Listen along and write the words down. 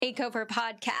Takeover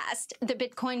Podcast, the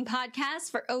Bitcoin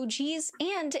podcast for OGs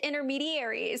and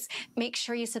intermediaries. Make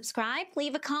sure you subscribe,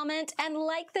 leave a comment, and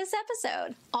like this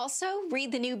episode. Also,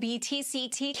 read the new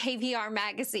BTCT KVR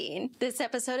magazine. This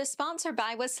episode is sponsored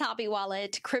by Wasabi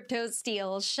Wallet, Crypto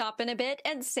Steals, Shop in a Bit,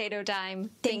 and Sato Dime.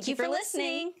 Thank you for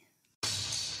listening.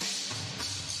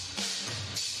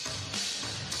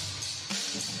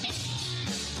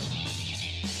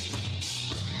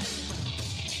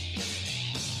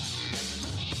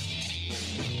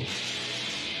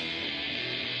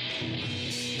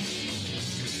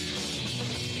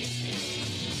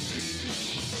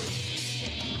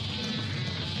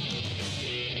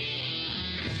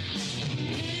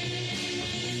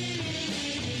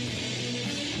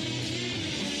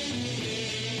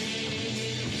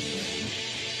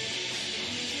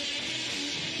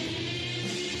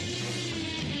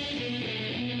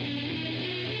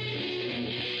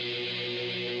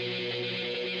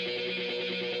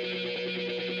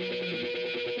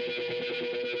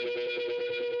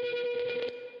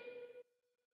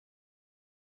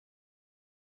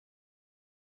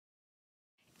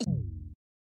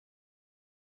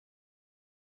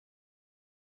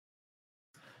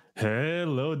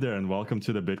 Hello there, and welcome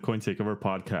to the Bitcoin Takeover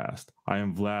Podcast. I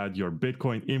am Vlad, your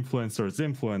Bitcoin influencer's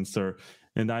influencer,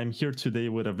 and I'm here today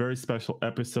with a very special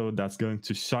episode that's going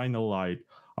to shine a light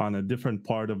on a different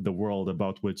part of the world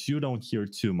about which you don't hear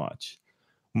too much.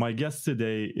 My guest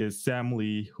today is Sam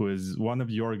Lee, who is one of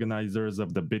the organizers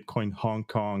of the Bitcoin Hong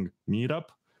Kong meetup.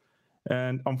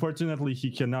 And unfortunately, he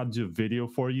cannot do video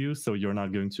for you, so you're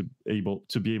not going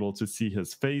to be able to see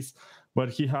his face. But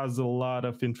he has a lot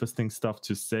of interesting stuff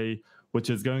to say, which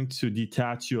is going to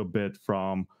detach you a bit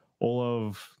from all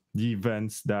of the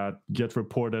events that get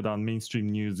reported on mainstream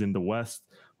news in the West,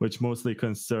 which mostly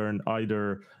concern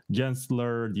either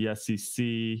Gensler, the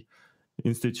SEC,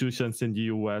 institutions in the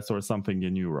US, or something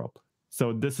in Europe.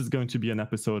 So this is going to be an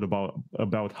episode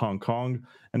about Hong Kong,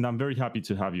 and I'm very happy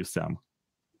to have you, Sam.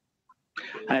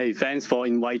 Hey, thanks for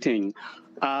inviting.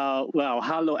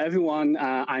 Hello everyone.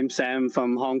 I'm Sam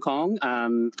from Hong Kong.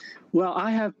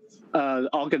 I have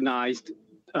organized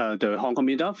the Hong Kong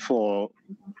meetup for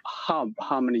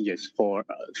how many years? For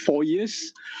 4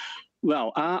 years.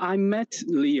 I met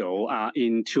Leo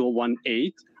in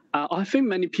 2018. I think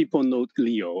many people know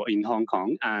Leo in Hong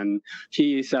Kong, and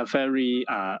he is a very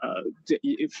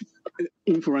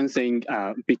influencing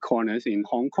Bitcoiners in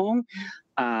Hong Kong.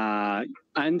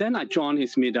 And then I joined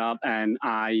his meetup, and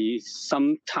I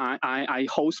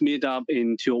host meetup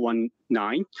in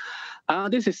 2019.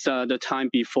 This is the time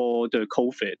before the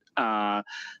COVID.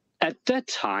 At that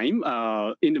time,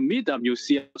 in the meetup, you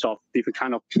see a lot of different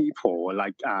kind of people,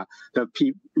 like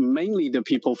mainly the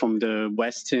people from the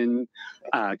Western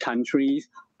countries.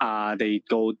 They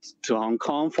go to Hong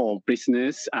Kong for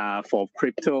business, for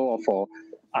crypto, or for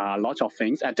lots of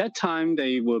things. At that time,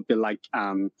 they would be like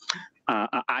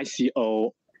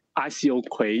ICO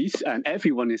craze, and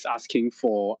everyone is asking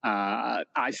for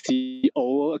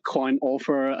ICO coin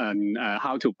offer and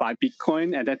how to buy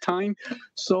Bitcoin at that time.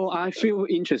 So I feel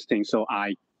interesting. So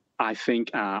I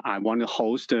think I want to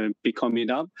host a Bitcoin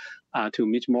meetup to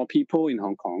meet more people in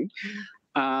Hong Kong.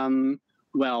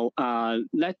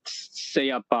 Let's say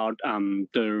about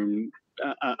the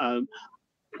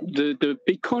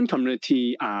Bitcoin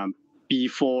community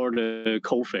before the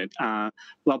COVID.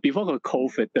 Before the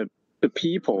COVID, the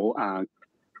people,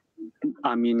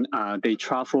 they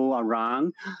travel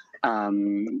around.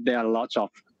 There are lots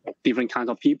of different kinds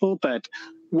of people, but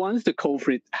once the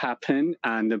COVID happened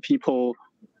and the people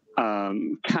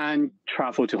can't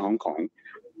travel to Hong Kong,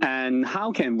 and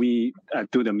how can we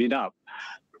do the meetup?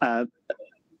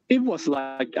 It was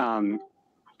like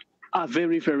a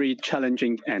very, very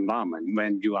challenging environment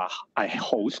when you are a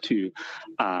host to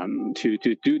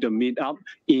do the meetup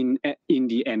in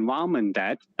the environment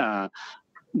that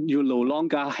you no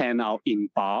longer hang out in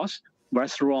bars,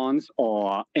 restaurants,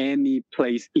 or any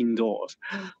place indoors.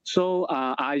 So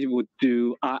I would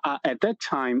do at that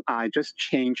time I just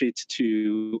changed it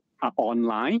to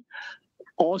online.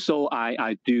 Also,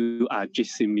 I do a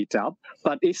GC meetup,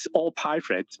 but it's all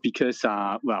private because,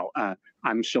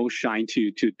 I'm so shy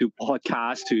to do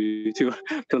podcasts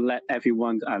to let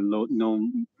everyone know,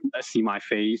 see my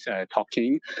face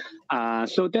talking.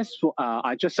 So that's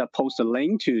I just post a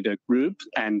link to the group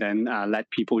and then let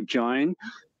people join.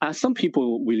 Some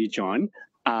people really join.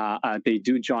 They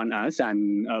do join us,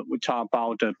 and we talk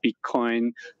about the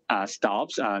Bitcoin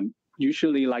stuffs.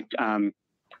 Usually like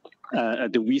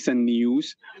the recent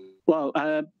news.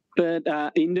 But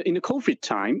in the COVID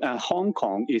time, Hong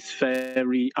Kong is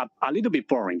very a little bit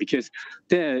boring because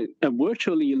there are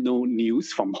virtually no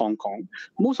news from Hong Kong.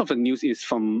 Most of the news is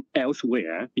from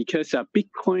elsewhere because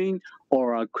Bitcoin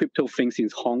or crypto things in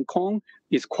Hong Kong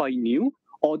is quite new.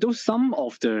 Although some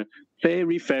of the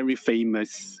very, very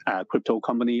famous crypto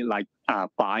company like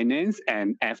Binance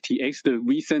and FTX, the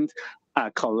recent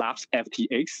collapsed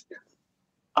FTX,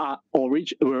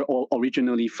 were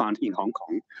originally found in Hong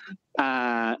Kong.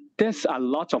 There's a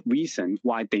lot of reasons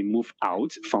why they moved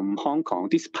out from Hong Kong,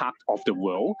 this part of the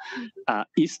world,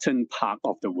 eastern part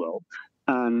of the world.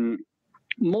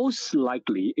 Most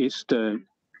likely is the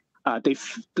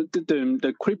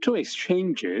crypto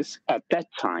exchanges at that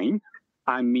time,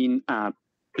 I mean,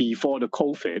 before the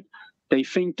COVID, they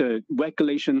think the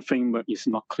regulation framework is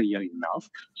not clear enough.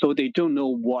 So they don't know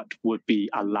what would be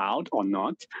allowed or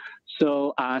not.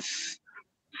 So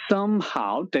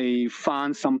somehow they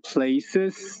found some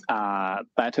places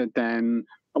better than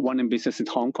running business in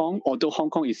Hong Kong, although Hong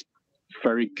Kong is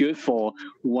very good for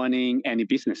running any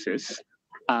businesses.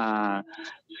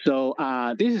 So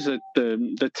this is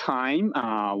the time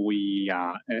we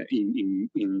are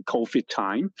in COVID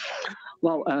time.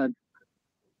 Well,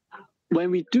 when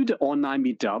we do the online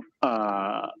meetup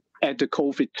at the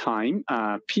COVID time,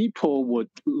 people would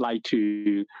like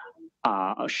to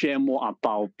share more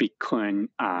about Bitcoin.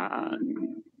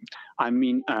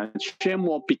 Share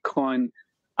more Bitcoin,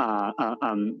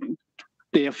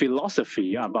 their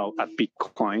philosophy about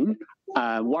Bitcoin,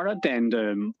 rather than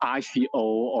the ICO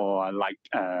or like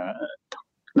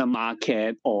the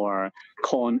market or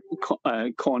coin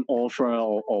offer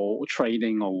or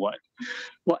trading or what.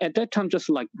 Well, at that time, just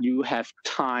like you have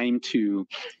time to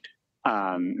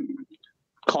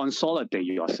consolidate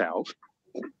yourself.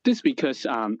 This because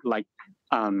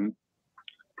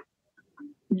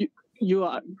you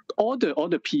are all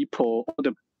the people, all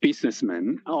the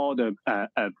businessmen, all the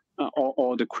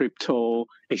crypto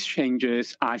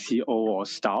exchanges, ICO or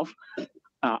stuff,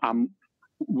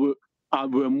 were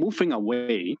moving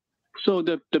away. So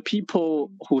the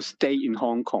people who stay in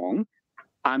Hong Kong,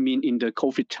 I mean, in the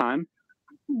COVID time,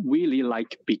 really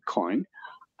like Bitcoin.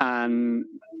 And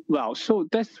well, so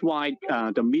that's why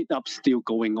the meetup still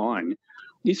going on.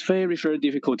 It's very, very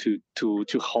difficult to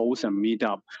host a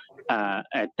meetup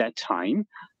at that time.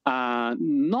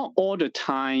 Not all the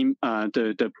time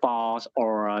the bars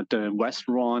or the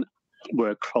restaurant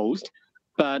were closed,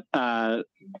 but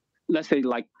let's say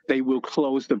like they will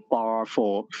close the bar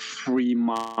for 3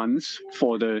 months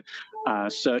for the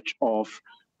search of,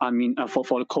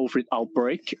 for the COVID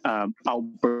outbreak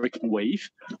wave,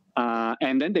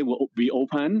 and then they will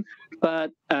reopen.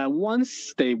 But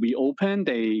once they reopen,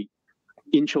 they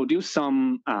introduce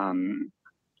some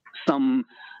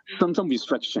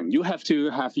restriction. You have to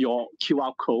have your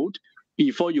QR code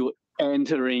before you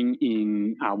entering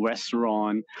in a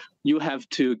restaurant. You have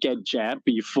to get jabbed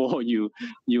before you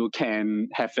can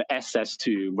have access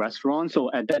to restaurants.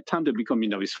 So at that time, the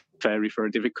Bitcoin is very,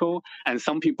 very difficult, and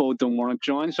some people don't want to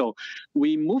join. So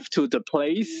we moved to the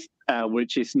place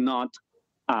which is not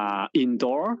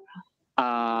indoor.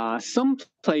 Some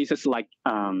places like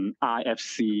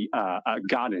IFC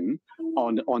Garden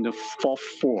on the 4th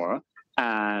floor,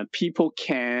 people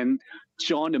can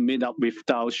join the meetup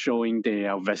without showing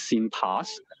their vaccine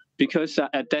pass, because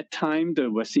at that time the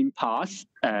vaccine pass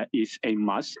is a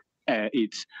must.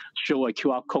 It's show a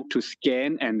QR code to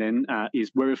scan, and then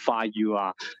it's verify you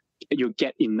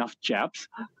get enough jabs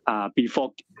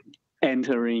before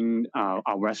entering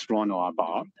a restaurant or a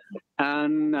bar.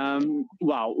 And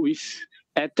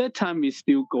at that time it's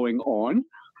still going on.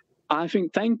 I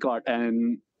think, thank God,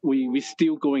 and we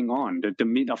still going on the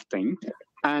meetup thing.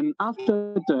 And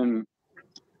after the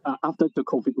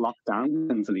COVID lockdown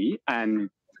recently, and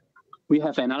we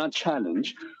have another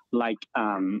challenge, like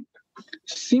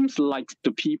seems like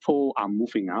the people are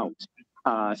moving out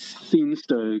since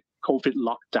the COVID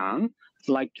lockdown.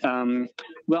 Like our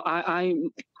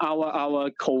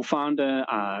co-founder,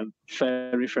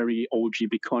 very, very OG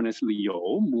Bitcoiners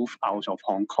Leo, moved out of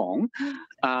Hong Kong.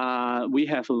 We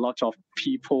have a lot of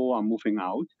people are moving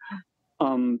out.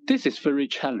 This is very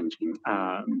challenging,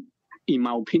 in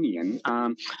my opinion.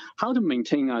 How to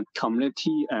maintain a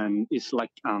community, and it's like,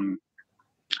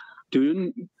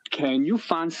 can you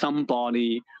find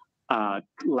somebody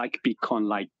like Bitcoin,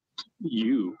 like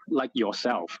you, like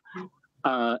yourself?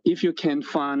 If you can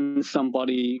find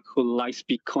somebody who likes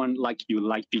Bitcoin like you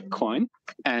like Bitcoin,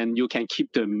 and you can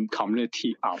keep the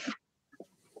community up.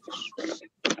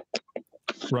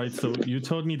 Right. So you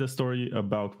told me the story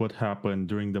about what happened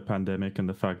during the pandemic and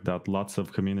the fact that lots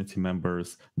of community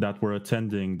members that were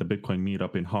attending the Bitcoin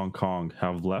meetup in Hong Kong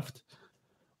have left.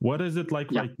 What is it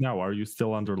like Yeah. right now? Are you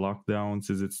still under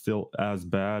lockdowns? Is it still as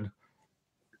bad?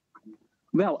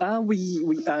 Well, we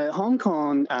Hong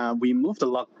Kong, we moved the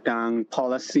lockdown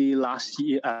policy last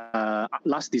year,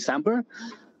 last December,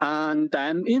 and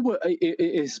then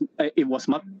it was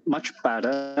much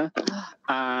better.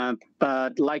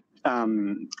 But like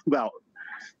well,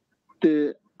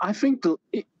 I think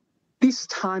this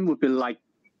time would be like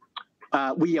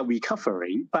we are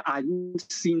recovering, but I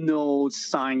see no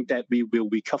sign that we will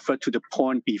recover to the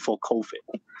point before COVID.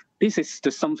 This is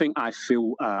something I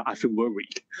feel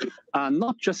worried.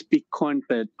 Not just Bitcoin,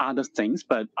 but other things.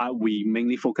 But we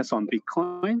mainly focus on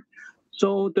Bitcoin.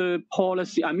 So the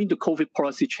policy, I mean, the COVID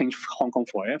policy changed Hong Kong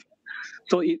forever.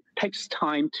 So it takes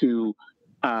time to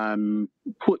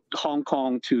put Hong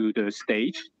Kong to the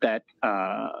stage that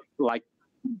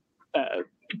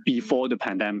before the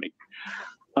pandemic.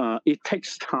 It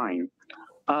takes time.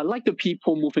 Like the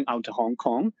people moving out to Hong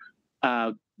Kong,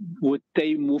 would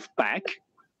they move back?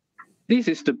 This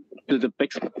is the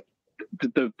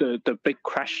big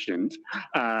question,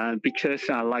 because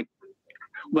like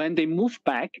when they move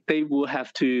back, they will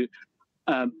have to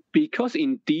because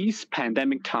in these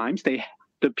pandemic times, the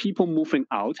people moving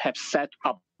out have set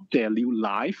up their new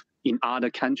life in other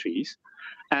countries,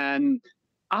 and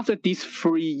after these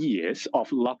 3 years of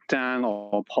lockdown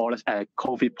or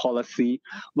COVID policy,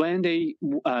 when they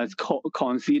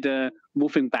consider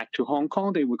moving back to Hong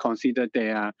Kong, they will consider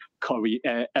their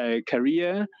career,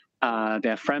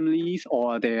 their families,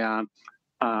 or their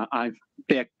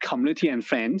community and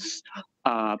friends,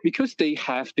 because they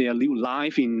have their new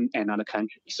life in another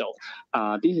country. So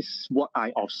this is what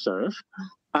I observe.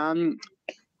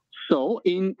 So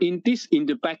in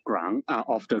the background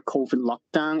of the COVID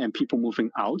lockdown and people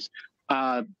moving out,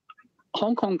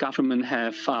 Hong Kong government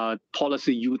have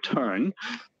policy U-turn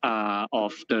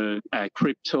of the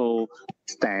crypto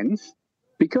stance,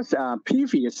 because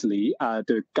previously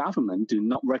the government do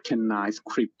not recognize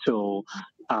crypto,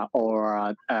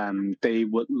 or they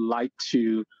would like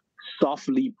to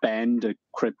softly ban the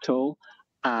crypto.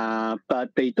 But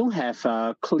they don't have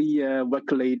a clear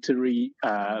regulatory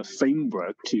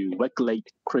framework to regulate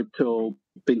crypto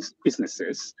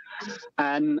businesses.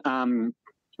 And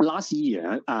last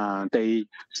year, they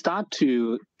start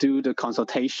to do the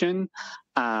consultation,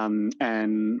 and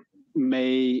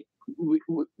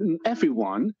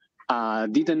everyone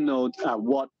didn't know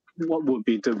what would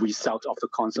be the result of the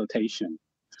consultation.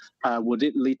 Would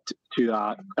it lead to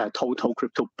a total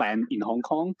crypto ban in Hong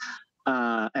Kong?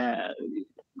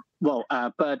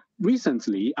 But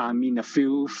recently, I mean, a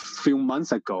few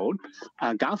months ago,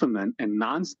 government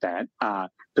announced that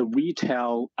the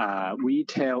retail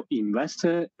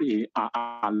investor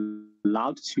are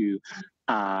allowed to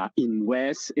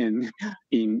invest in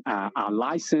a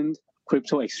licensed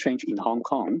crypto exchange in Hong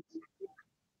Kong.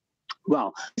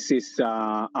 Well, this is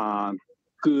a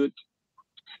good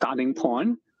starting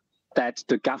point that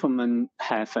the government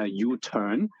have a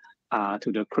U-turn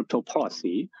to the crypto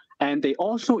policy. And they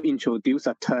also introduced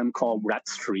a term called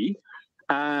Web3.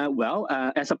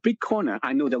 As a Bitcoiner,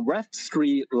 I know the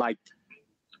Web3, like,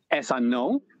 as I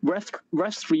know,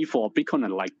 Web3 for Bitcoiner,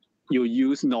 like, you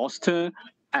use Nostr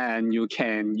and you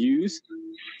can use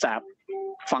that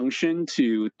function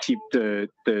to tip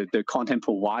the content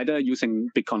provider using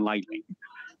Bitcoin Lightning.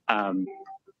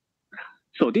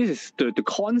 So this is the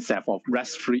concept of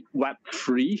Web3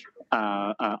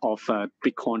 of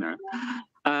Bitcoiner.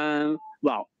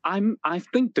 I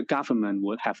think the government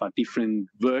would have a different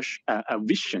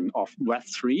vision of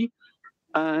Web3.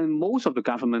 And most of the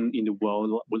government in the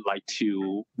world would like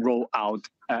to roll out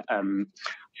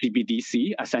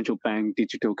CBDC, a central bank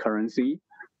digital currency.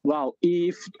 Well,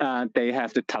 if they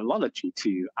have the technology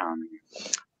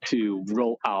to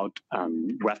roll out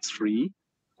Web3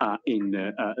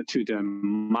 to the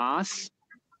mass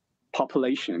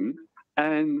population,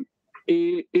 and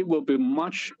it will be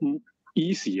much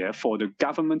easier for the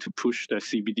government to push the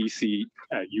CBDC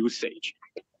usage.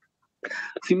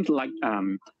 Seems like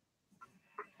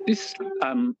this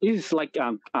is like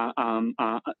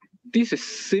this is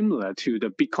similar to the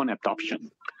Bitcoin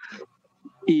adoption.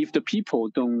 If the people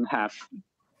don't have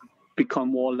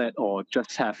Bitcoin wallet or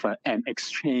just have an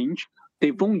exchange,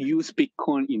 they won't use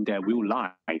Bitcoin in their real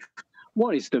life.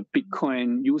 What is the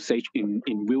Bitcoin usage in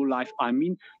real life? I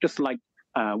mean, just like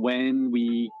when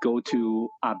we go to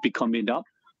Bitcoin meetup,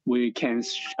 we can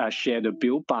share the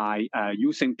bill by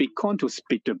using Bitcoin to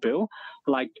split the bill.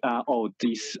 Like,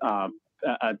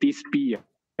 this beer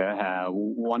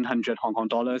 100 Hong Kong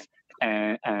dollars,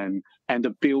 and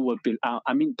the bill would be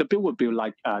the bill would be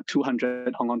like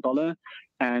 200 Hong Kong dollar,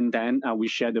 and then we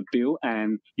share the bill,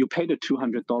 and you pay the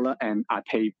 $200 and I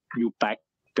pay you back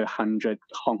the 100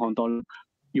 Hong Kong dollar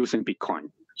using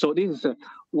Bitcoin. So this is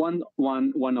one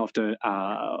of the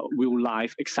real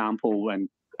life example when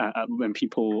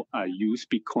people use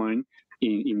Bitcoin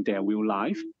in their real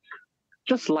life.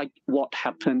 Just like what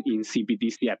happened in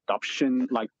CBDC adoption,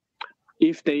 like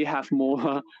if they have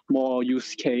more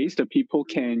use case, the people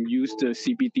can use the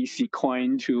CBDC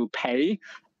coin to pay.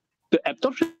 The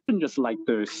adoption just like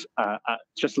this,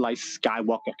 just like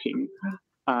skyrocketing.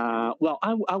 Well,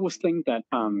 I would think that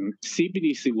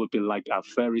CBDC would be like a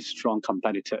very strong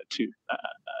competitor to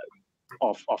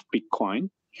of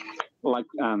Bitcoin, like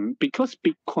because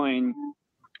Bitcoin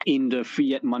in the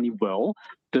fiat money world,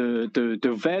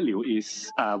 the value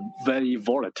is very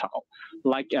volatile.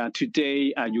 Like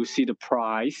today, you see the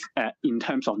price in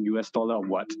terms of US dollar or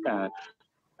what,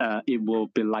 it will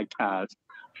be like a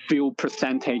few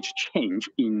percentage change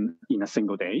in a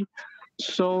single day.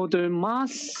 So the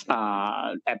mass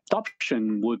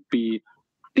adoption would be,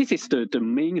 this is the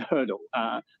main hurdle.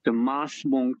 The mass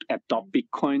won't adopt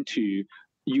Bitcoin to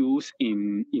use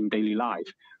in daily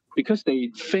life because they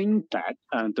think that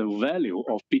the value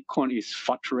of Bitcoin is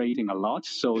fluctuating a lot.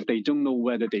 So they don't know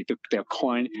whether they took their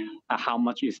coin, how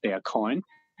much is their coin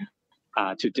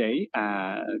today.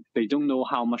 They don't know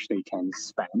how much they can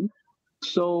spend.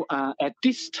 So at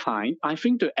this time, I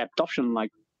think the adoption,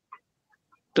 like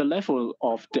the level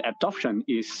of the adoption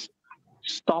is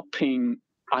stopping.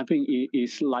 I think it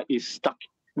is stuck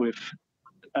with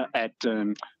at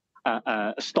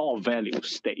store value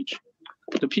stage.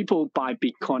 The people buy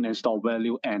Bitcoin and store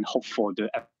value and hope for the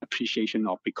appreciation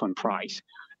of Bitcoin price.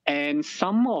 And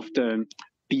some of the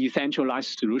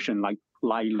decentralized solution like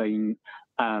Lightning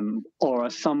or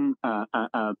some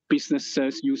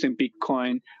businesses using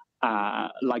Bitcoin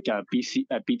like a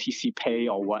BTC Pay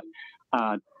or what,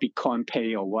 Bitcoin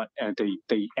Pay or what,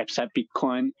 they accept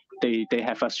Bitcoin. They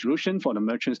have a solution for the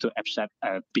merchants to accept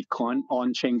Bitcoin,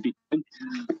 on-chain Bitcoin.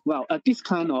 Well, this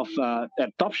kind of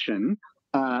adoption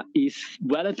is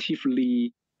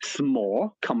relatively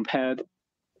small comparing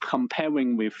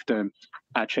with the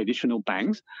traditional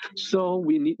banks. So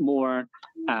we need more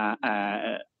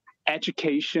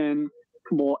education,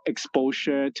 more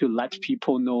exposure to let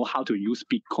people know how to use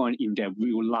Bitcoin in their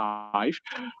real life.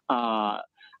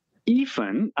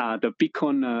 Even the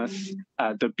Bitcoiners,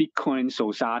 the Bitcoin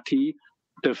society,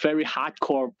 the very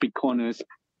hardcore Bitcoiners,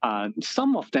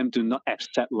 some of them do not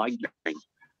accept Lightning.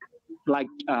 Like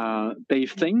they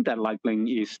think that Lightning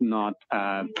is not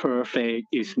perfect,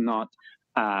 is not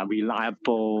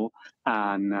reliable,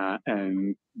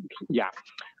 and yeah,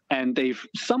 and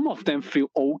some of them feel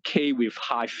okay with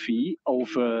high fee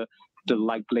over the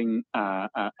Lightning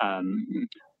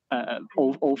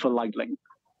over Lightning,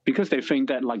 because they think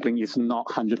that Lightning is not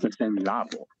 100%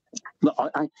 reliable. But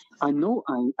I know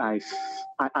I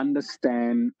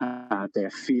understand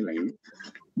their feeling.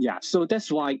 Yeah, so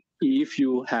that's why if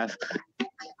you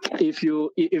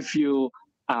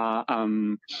are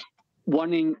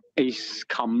running a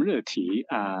community,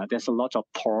 there's a lot of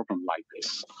problem like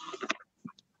this.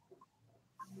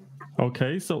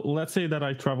 Okay, so let's say that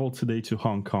I travel today to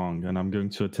Hong Kong and I'm going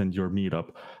to attend your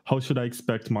meetup. How should I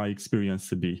expect my experience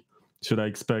to be? Should I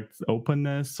expect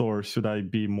openness, or should I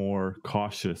be more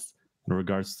cautious in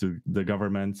regards to the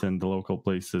government and the local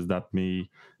places that may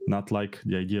not like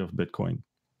the idea of Bitcoin?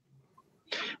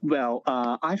 Well,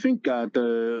 I think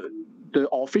the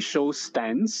official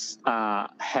stance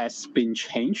has been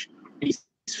changed these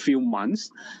few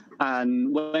months.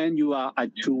 And when you are a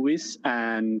tourist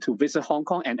and to visit Hong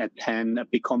Kong and attend a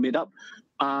Bitcoin meetup,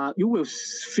 you will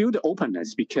feel the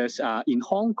openness, because in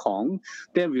Hong Kong,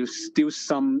 there will still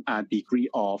some degree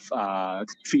of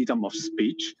freedom of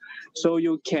speech. So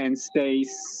you can say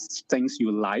things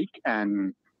you like,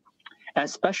 and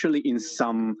especially in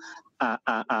some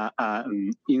BC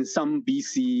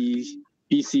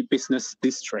business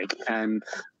district, and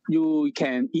you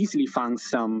can easily find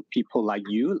some people like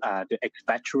you, the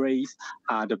expatriates,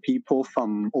 the people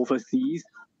from overseas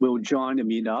will join the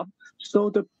meetup. So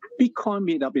the Bitcoin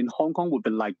meetup in Hong Kong would be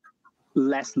like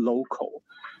less local,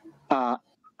 are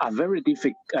very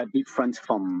different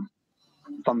from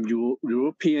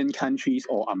European countries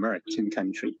or American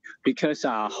country, because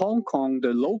Hong Kong,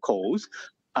 the locals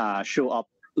show up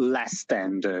less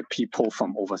than the people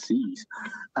from overseas.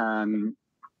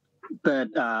 But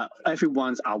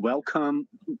everyone's are welcome,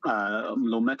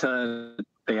 no matter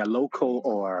they are local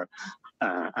or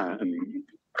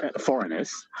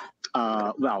foreigners.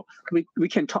 Well, we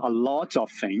can talk a lot of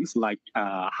things like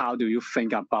how do you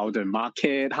think about the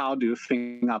market? How do you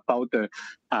think about the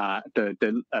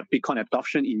Bitcoin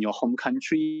adoption in your home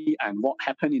country, and what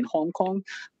happened in Hong Kong?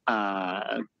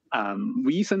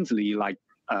 Recently, like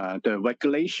the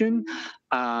regulation.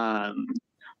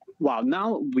 Well,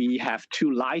 now we have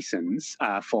 2 licenses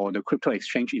for the crypto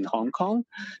exchange in Hong Kong,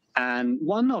 and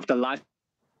one of the license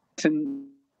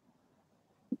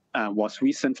was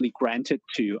recently granted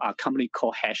to a company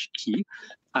called HashKey,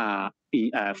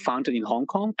 founded in Hong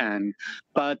Kong.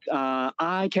 But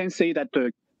I can say that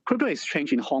the crypto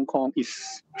exchange in Hong Kong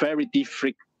is very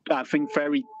different. I think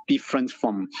very different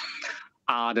from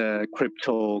other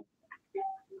crypto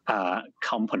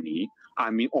company. I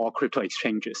mean, or crypto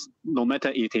exchanges, no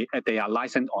matter if they are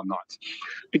licensed or not,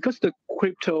 because the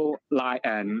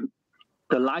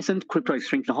licensed crypto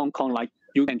exchange in Hong Kong, like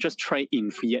you can just trade in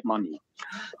fiat money.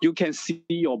 You can see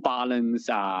your balance,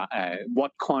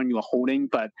 what coin you are holding,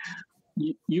 but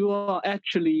you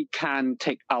actually can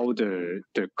take out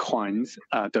the coins,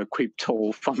 the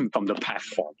crypto from the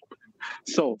platform.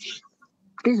 So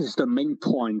this is the main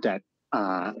point that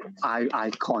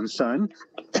I concern,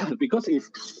 because if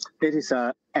it is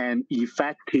an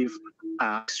effective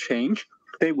exchange,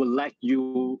 they will let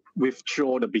you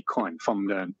withdraw the Bitcoin from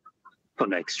the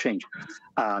exchange,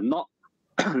 not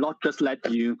just let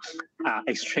you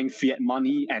exchange fiat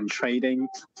money and trading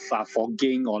for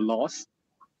gain or loss.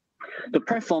 The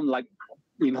platform like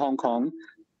in Hong Kong,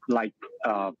 like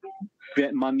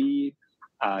fiat money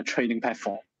trading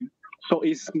platform. So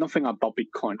it's nothing about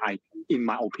Bitcoin, in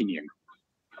my opinion.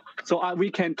 So we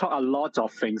can talk a lot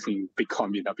of things in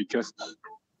Bitcoin, because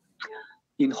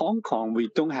in Hong Kong we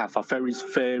don't have a very,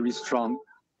 very strong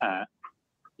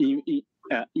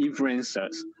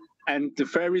influencers, and the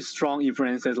very strong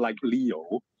influencers like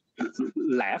Leo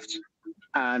left,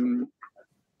 and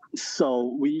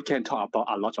so we can talk about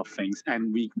a lot of things,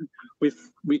 and we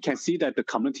can see that the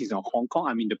communities in Hong Kong,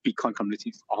 I mean the Bitcoin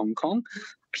communities in Hong Kong,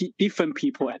 different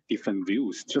people have different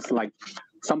views. Just like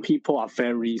some people are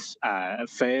very,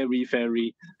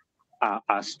 very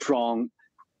strong,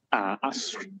 are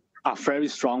very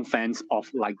strong fans of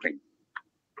Lightning,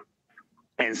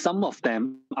 and some of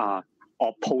them are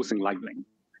opposing Lightning,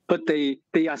 but they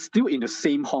are still in the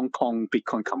same Hong Kong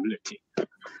Bitcoin community.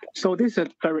 So this is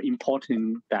very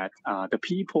important that the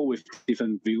people with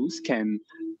different views can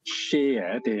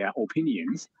share their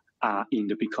opinions in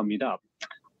the Bitcoin meetup.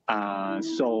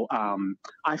 So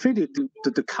I think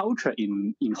that the culture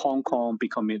in Hong Kong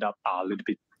Bitcoin meetup are a little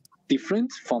bit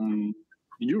different from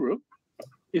Europe,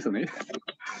 isn't it?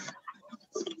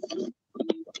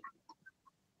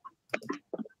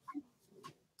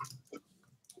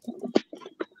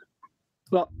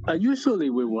 Well, usually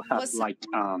we will have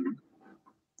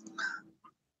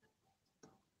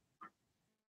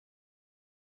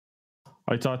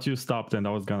I thought you stopped and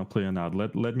I was gonna play an ad.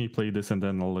 Let me play this and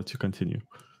then I'll let you continue.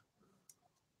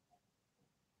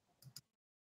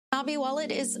 Wasabi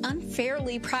Wallet is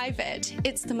unfairly private.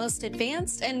 It's the most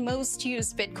advanced and most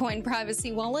used Bitcoin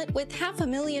privacy wallet with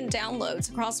 500,000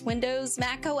 downloads across Windows,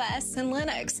 Mac OS, and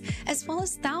Linux, as well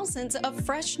as thousands of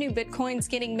fresh new Bitcoins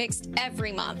getting mixed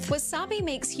every month. Wasabi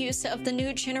makes use of the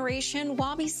new generation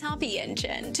Wabi Sabi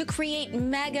engine to create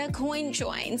mega coin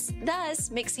joins, thus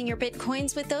mixing your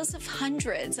Bitcoins with those of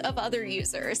hundreds of other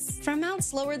users. For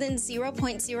amounts lower than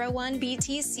 0.01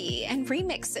 BTC and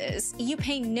remixes, you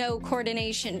pay no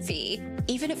coordination fee.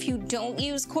 Even if you don't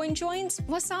use CoinJoins,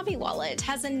 Wasabi Wallet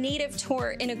has a native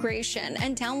Tor integration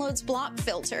and downloads block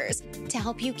filters to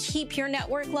help you keep your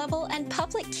network level and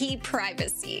public key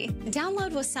privacy.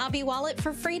 Download Wasabi Wallet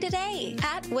for free today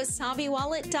at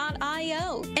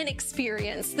wasabiwallet.io and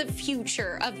experience the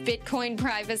future of Bitcoin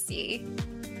privacy.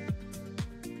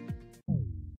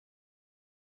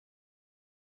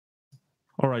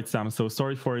 All right, Sam, so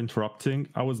sorry for interrupting.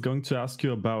 I was going to ask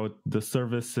you about the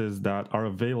services that are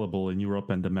available in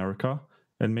Europe and America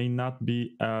and may not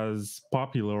be as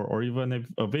popular or even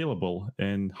available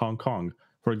in Hong Kong.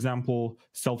 For example,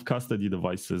 self-custody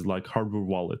devices like hardware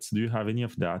wallets. Do you have any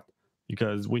of that?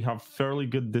 Because we have fairly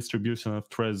good distribution of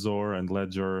Trezor and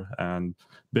Ledger and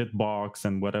Bitbox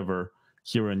and whatever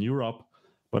here in Europe.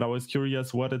 But I was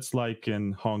curious what it's like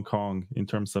in Hong Kong in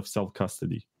terms of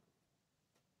self-custody.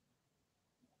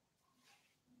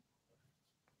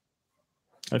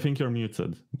 I think you're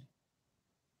muted.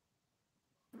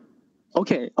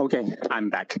 Okay, I'm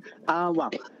back. Well,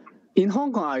 in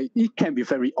Hong Kong, it can be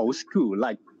very old school.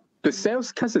 Like the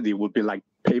self-custody would be like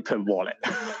paper wallet.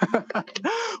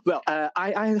 Well,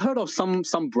 I heard of some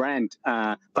brand,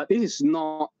 but it is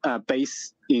not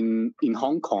based in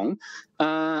Hong Kong.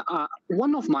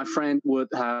 One of my friends would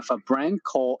have a brand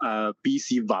called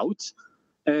BC Vault.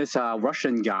 It's a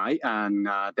Russian guy, and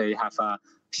they have a.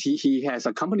 He has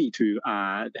a company to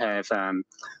have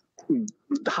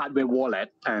hardware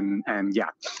wallet, and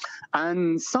yeah.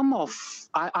 And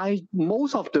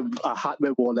most of the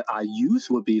hardware wallet I use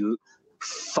would be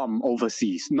from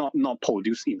overseas, not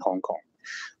produced in Hong Kong.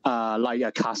 Like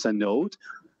a Casa Node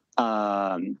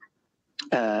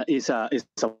is a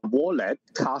wallet,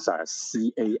 Casa,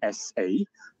 CASA,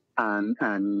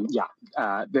 and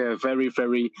they're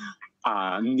very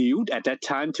new at that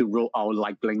time to roll out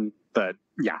Lightning, but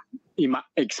yeah, in my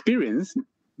experience,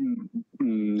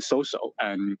 so.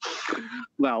 And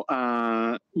well,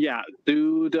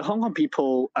 do the Hong Kong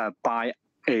people buy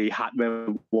a hardware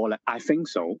wallet? I think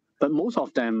so, but most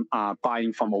of them are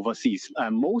buying from overseas.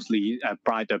 Mostly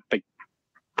by the big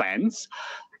brands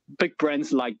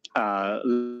like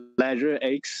Ledger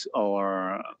X,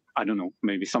 or I don't know,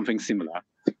 maybe something similar.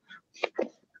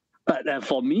 But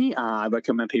for me, I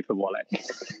recommend paper wallet.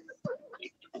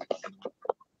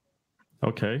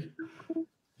 Okay.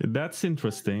 That's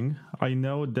interesting. I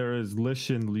know there is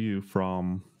Lishin Liu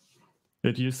from,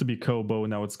 it used to be Kobo,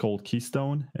 now it's called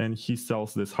Keystone, and he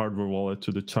sells this hardware wallet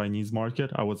to the Chinese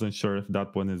market. I wasn't sure if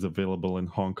that one is available in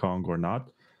Hong Kong or not.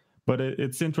 But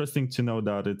it's interesting to know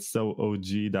that it's so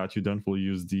OG that you don't really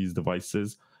use these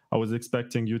devices. I was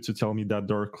expecting you to tell me that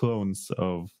there are clones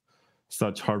of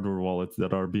such hardware wallets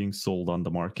that are being sold on the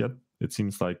market. It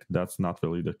seems like that's not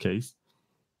really the case.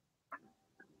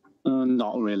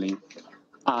 Not really.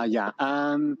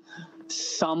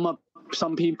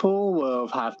 Some people will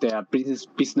have their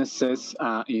businesses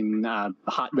in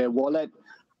hardware wallet.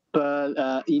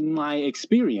 But in my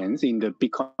experience in the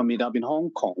Bitcoin meetup in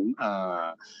Hong Kong,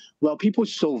 people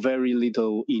show very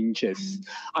little interest.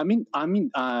 I mean,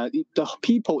 the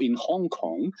people in Hong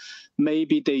Kong,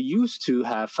 maybe they used to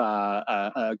have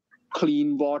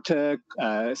clean water,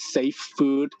 safe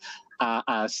food,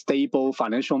 a stable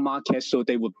financial market, so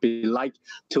they would be like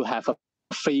to have a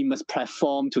famous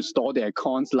platform to store their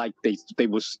coins, like they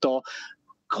would store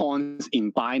coins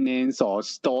in Binance or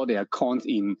store their coins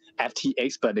in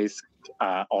FTX, but it's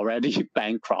already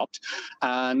bankrupt.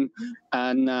 And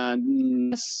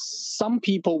some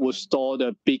people will store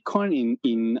the Bitcoin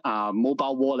in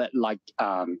mobile wallet, like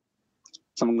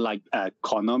something like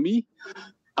Konami,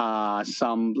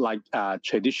 some like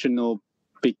traditional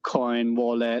Bitcoin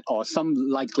wallet, or some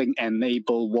Lightning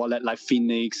enabled wallet like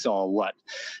Phoenix or what.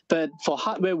 But for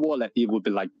hardware wallet, it would be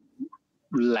like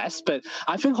less, but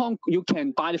I think you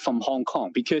can buy it from Hong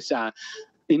Kong, because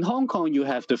in Hong Kong you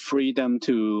have the freedom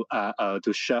to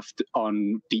surf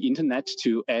on the internet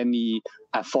to any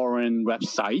foreign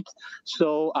website.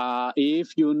 So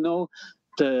if you know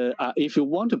if you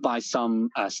want to buy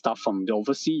some stuff from the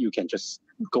overseas, you can just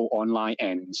go online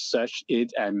and search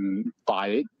it and buy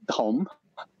it home.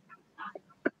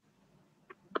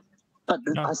 But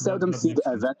I seldom see the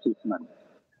advertisement.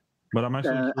 But I'm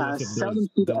actually curious if there's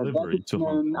delivery to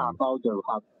Hong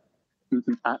Kong.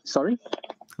 Sorry?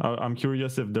 I'm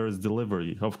curious if there is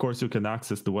delivery. Of course, you can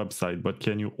access the website, but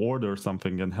can you order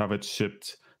something and have it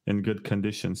shipped in good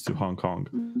conditions to Hong Kong?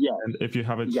 Yeah. And if you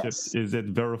have it shipped, is it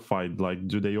verified? Like,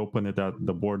 do they open it at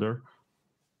the border?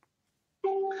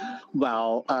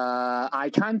 Well, I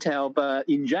can't tell, but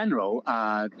in general,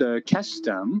 the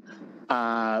custom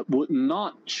would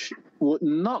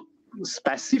not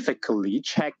specifically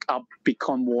check up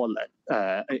Bitcoin wallet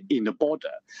in the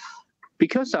border,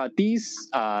 because this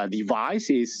device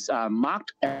is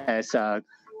marked as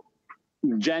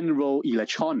general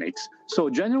electronics. So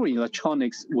general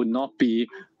electronics would not be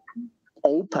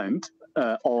opened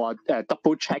or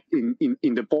double checked in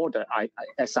the border.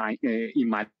 In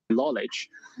my knowledge.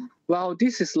 Well,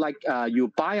 this is like you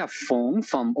buy a phone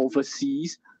from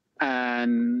overseas,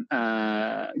 and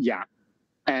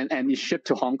and it's shipped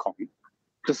to Hong Kong,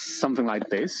 just something like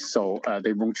this. So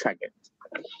they won't check it.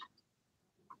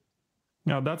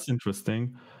 Yeah, that's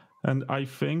interesting. And I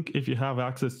think if you have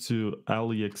access to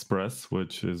AliExpress,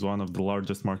 which is one of the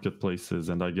largest marketplaces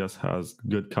and I guess has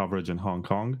good coverage in Hong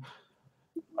Kong,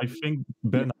 I think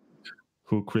Ben,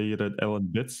 who created Ellen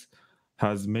Bits,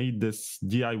 has made this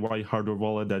DIY hardware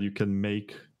wallet that you can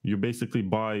make. You basically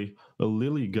buy a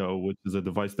LilyGo, which is a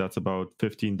device that's about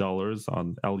 $15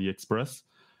 on AliExpress.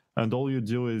 And all you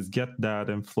do is get that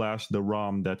and flash the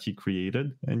ROM that he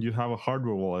created, and you have a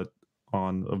hardware wallet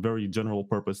on a very general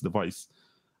purpose device.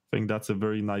 I think that's a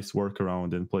very nice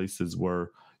workaround in places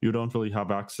where you don't really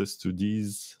have access to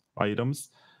these items,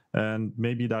 and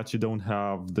maybe that you don't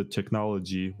have the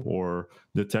technology or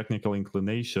the technical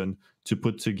inclination to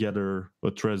put together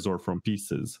a Trezor from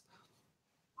pieces.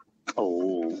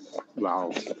 Oh,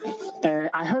 wow.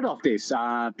 I heard of this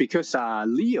because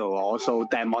Leo also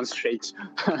demonstrates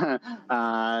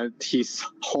his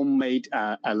homemade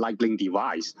Lightning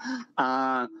device.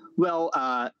 Well,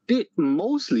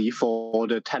 mostly for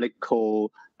the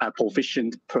technical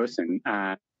proficient person,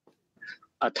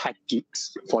 tech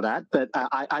geeks for that. But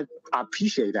I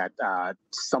appreciate that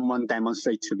someone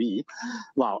demonstrate to me.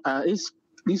 Wow,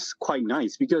 it's quite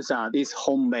nice because it's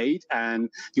homemade and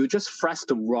you just flash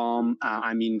the ROM,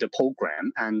 the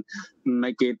program, and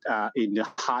make it in the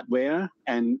hardware,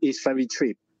 and it's very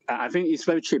cheap. I think it's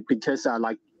very cheap because,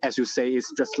 like as you say,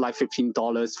 it's just like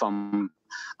 $15 from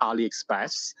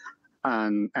AliExpress,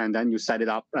 and then you set it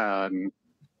up.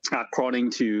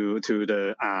 According to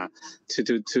the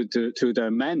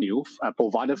menu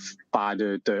provided by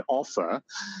the offer,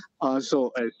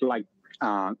 so it's like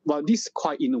well, this is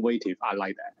quite innovative. I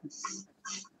like that.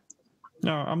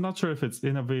 No, I'm not sure if it's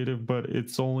innovative, but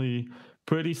it's only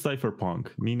pretty cypherpunk,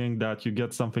 meaning that you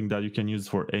get something that you can use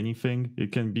for anything.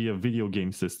 It can be a video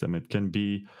game system. It can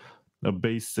be a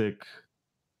basic,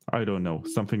 I don't know,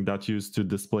 something that's used to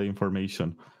display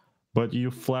information. But you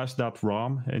flash that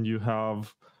ROM and you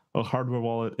have a hardware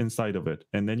wallet inside of it.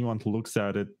 And then anyone who looks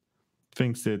at it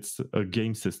thinks it's a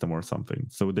game system or something.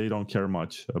 So they don't care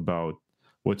much about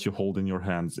what you hold in your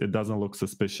hands. It doesn't look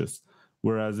suspicious.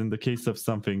 Whereas in the case of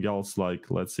something else, like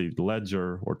let's say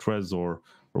Ledger or Trezor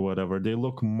or whatever, they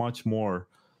look much more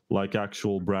like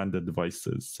actual branded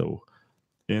devices. So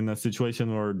in a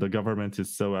situation where the government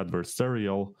is so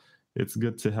adversarial, it's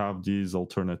good to have these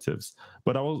alternatives.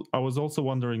 But I was also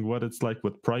wondering what it's like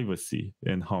with privacy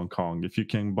in Hong Kong. If you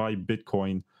can buy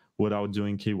Bitcoin without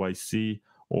doing KYC,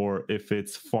 or if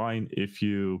it's fine if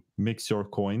you mix your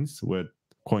coins with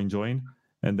CoinJoin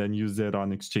and then use it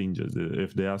on exchanges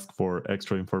if they ask for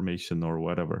extra information or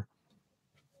whatever.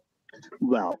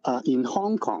 Well, in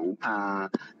Hong Kong,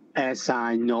 as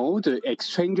I know, the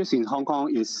exchanges in Hong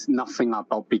Kong is nothing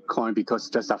about Bitcoin because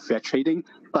just a fair trading.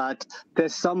 But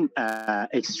there's some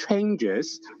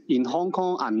exchanges in Hong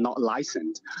Kong are not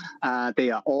licensed.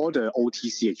 They are all the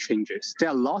OTC exchanges. There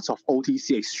are lots of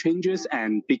OTC exchanges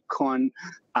and Bitcoin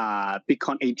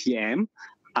ATM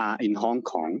in Hong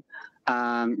Kong.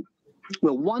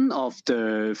 Well, one of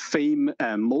the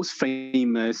most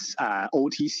famous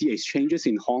OTC exchanges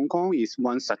in Hong Kong is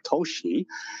one Satoshi,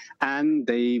 and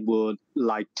they would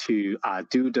like to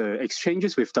do the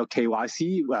exchanges without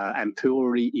KYC and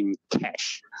purely in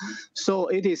cash. So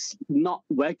it is not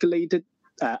regulated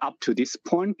up to this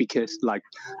point because, like,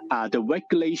 the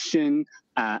regulation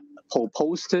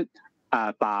imposed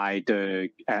by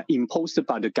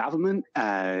the government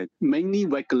mainly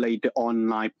regulate the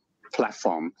online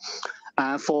platform.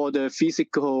 For the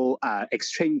physical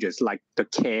exchanges like the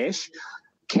cash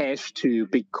to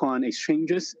Bitcoin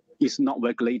exchanges is not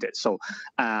regulated. So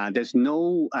there's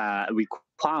no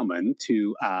requirement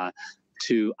to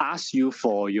ask you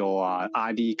for your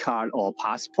ID card or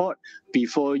passport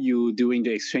before you doing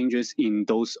the exchanges in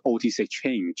those OTC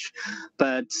exchange.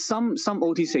 But some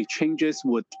OTC exchanges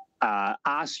would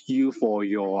ask you for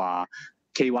your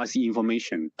KYC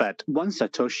information. But one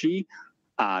Satoshi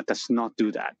does not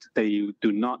do that. They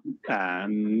do not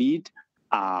need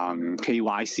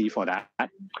KYC for that.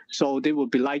 So they would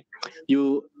be like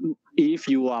if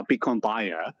you are Bitcoin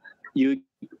buyer, you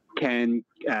can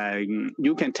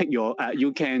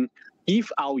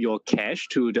give out your cash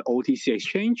to the OTC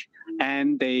exchange,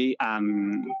 and they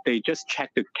just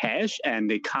check the cash and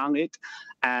they count it,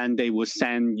 and they will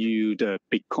send you the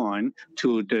Bitcoin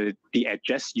to the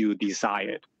address you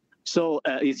desired. So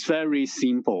it's very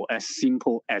simple as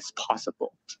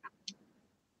possible.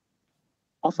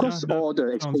 Of course, all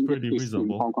the exchanges is in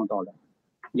Hong Kong dollar.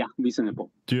 Yeah,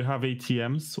 reasonable. Do you have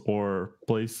ATMs or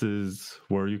places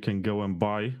where you can go and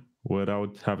buy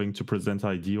without having to present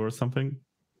ID or something?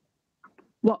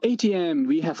 Well, ATM,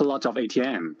 we have a lot of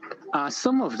ATM.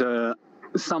 Some of the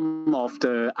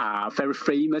very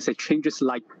famous exchanges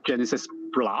like Genesis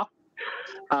Block.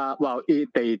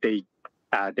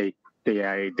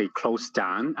 They closed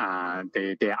down.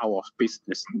 They are out of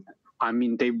business. I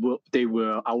mean, they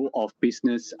were out of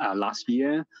business last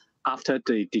year after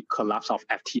the collapse of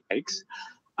FTX.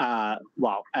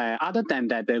 Other than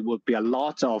that, there would be a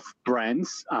lot of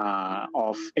brands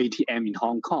of ATM in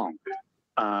Hong Kong.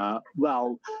 An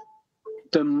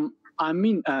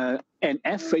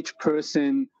average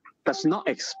person does not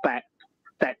expect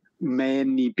that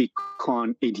many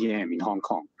Bitcoin ATM in Hong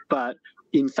Kong, but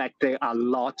in fact, there are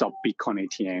lots of Bitcoin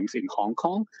ATMs in Hong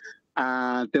Kong.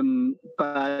 But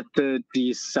the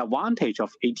disadvantage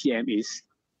of ATM is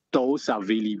those are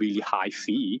really, really high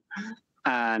fee.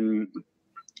 And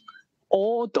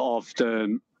all of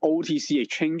the OTC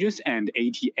exchanges and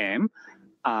ATM,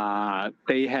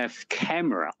 they have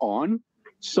camera on.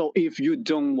 So if you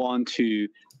don't want to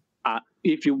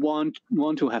if you want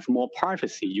to have more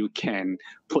privacy, you can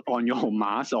put on your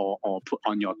mask or put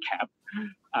on your cap.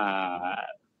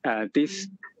 This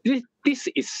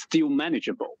is still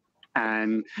manageable,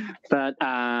 but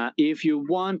if you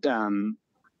want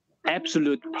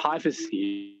absolute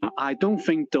privacy, I don't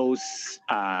think those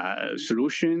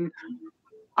solutions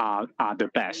are the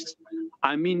best.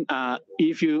 I mean,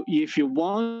 if you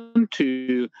want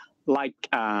to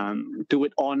do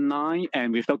it online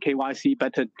and without KYC,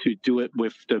 better to do it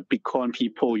with the Bitcoin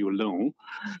people you know.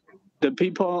 The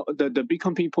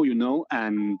Bitcoin people you know,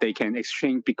 and they can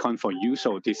exchange Bitcoin for you.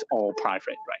 So this all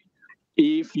private, right?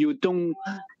 If you don't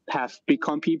have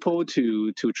Bitcoin people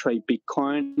to trade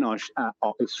Bitcoin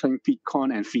or exchange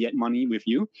Bitcoin and fiat money with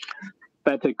you,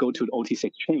 better go to the OTC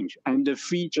exchange. And the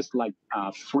fee just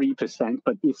 3%,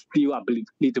 but it's still a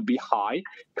little bit high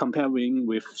comparing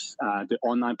with the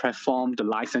online platform, the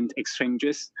licensed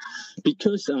exchanges,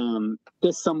 because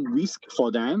there's some risk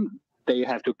for them. They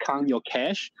have to count your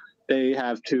cash. They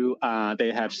have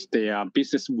their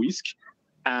business risk,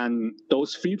 and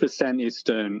those 3% is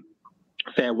the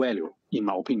fair value, in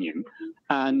my opinion.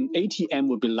 And ATM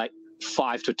would be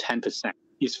 5 to 10%.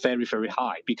 It's very, very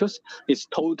high because it's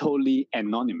totally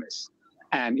anonymous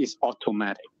and it's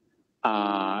automatic.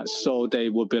 So they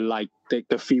would be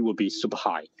the fee will be super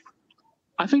high.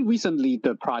 I think recently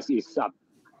the price is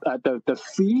the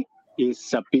fee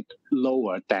is a bit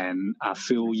lower than a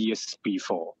few years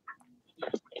before.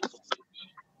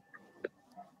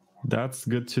 That's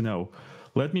good to know.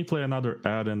 Let me play another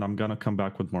ad and I'm gonna come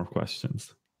back with more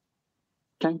questions.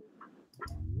 Okay.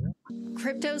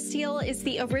 CryptoSteel is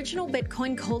the original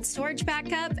Bitcoin cold storage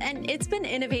backup, and it's been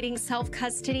innovating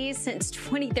self-custody since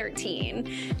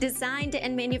 2013. Designed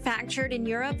and manufactured in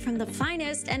Europe from the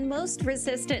finest and most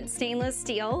resistant stainless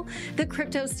steel, the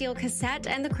CryptoSteel cassette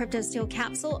and the CryptoSteel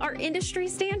capsule are industry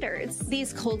standards.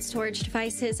 These cold storage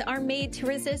devices are made to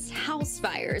resist house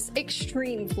fires,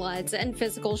 extreme floods, and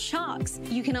physical shocks.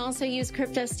 You can also use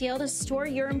CryptoSteel to store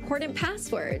your important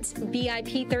passwords,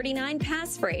 BIP39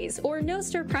 passphrase, or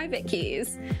Nostr private keys.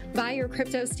 Buy your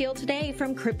CryptoSteel today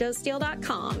from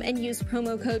CryptoSteel.com and use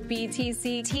promo code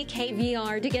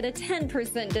BTCTKVR to get a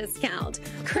 10% discount.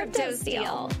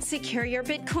 CryptoSteel. Secure your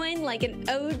Bitcoin like an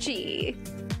OG.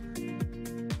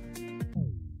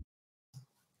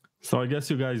 So I guess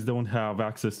you guys don't have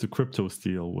access to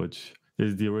CryptoSteel, which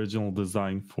is the original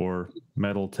design for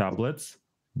metal tablets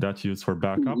that's used for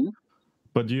backup. Mm-hmm.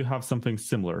 But do you have something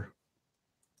similar?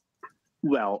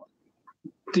 Well,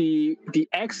 the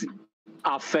X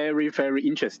are very, very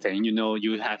interesting. You know,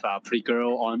 you have a pretty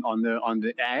girl on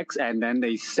the X, and then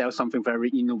they sell something very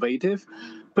innovative.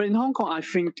 But in Hong Kong, I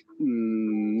think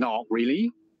not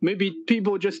really. Maybe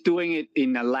people just doing it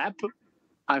in a lab.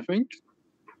 I think.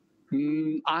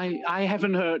 I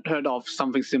haven't heard of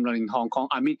something similar in Hong Kong.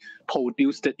 I mean,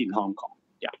 produced it in Hong Kong.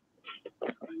 Yeah.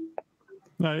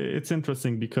 It's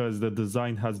interesting because the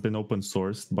design has been open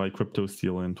sourced by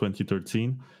CryptoSteel in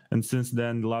 2013. And since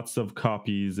then, lots of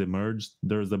copies emerged.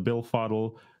 There's the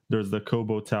Billfodl, there's the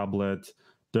Kobo tablet.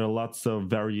 There are lots of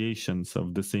variations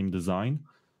of the same design.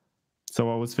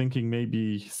 So I was thinking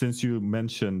maybe since you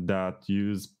mentioned that you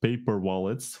use paper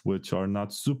wallets, which are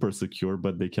not super secure,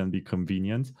 but they can be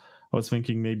convenient, I was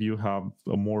thinking maybe you have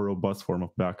a more robust form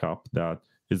of backup that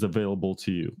is available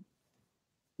to you.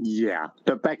 Yeah,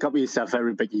 the backup is a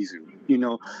very big issue. You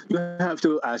know, you have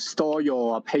to store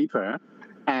your paper,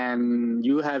 and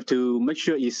you have to make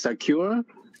sure it's secure.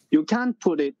 You can't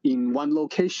put it in one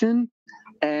location,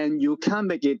 and you can't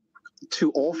make it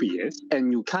too obvious,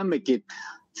 and you can't make it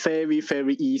very,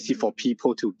 very easy for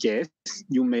people to guess.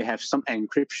 You may have some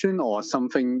encryption or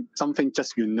something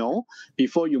just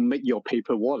before you make your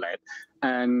paper wallet,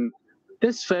 and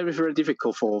that's very, very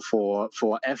difficult for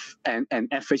an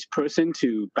average person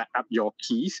to back up your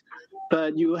keys.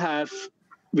 But you have,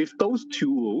 with those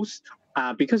tools,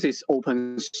 because it's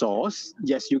open source,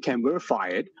 yes, you can verify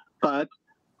it, but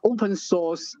open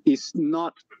source is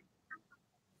not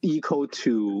equal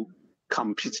to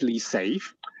completely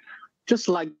safe. Just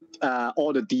like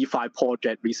all the DeFi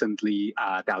projects recently,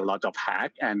 there are a lot of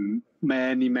hack, and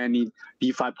many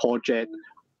DeFi projects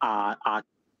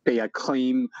they are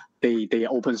claim they are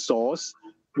open source.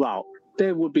 Well,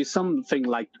 there would be something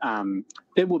like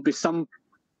there would be some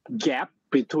gap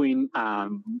between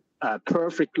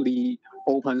perfectly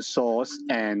open source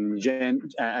and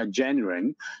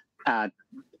genuine,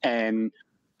 and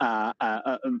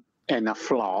a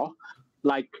flaw.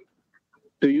 Like,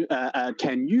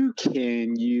 can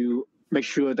you make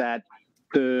sure that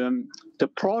the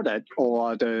product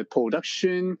or the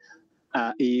production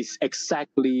is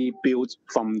exactly built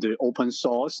from the open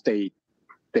source they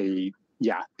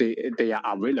they are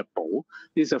available.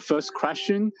 This is the first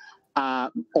question.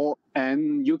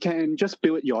 And you can just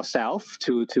build it yourself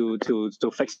to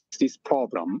fix this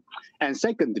problem. And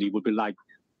secondly, would be like,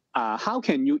 how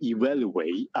can you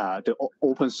evaluate the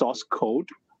open source code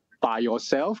by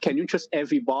yourself? Can you trust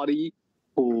everybody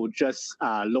who just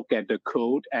look at the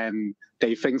code and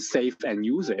they think safe and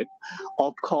use it?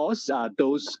 Of course,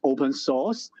 those open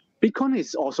source, Bitcoin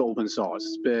is also open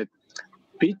source, but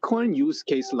Bitcoin use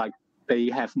case, like, they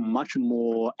have much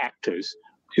more actors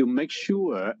to make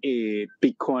sure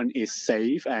Bitcoin is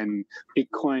safe and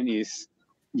Bitcoin is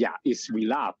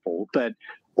reliable. But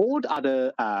all the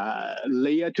other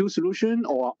layer 2 solution,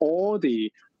 or all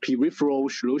the peripheral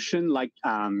solution, like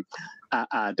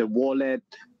the wallet,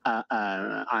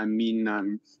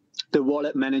 the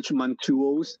wallet management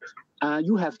tools,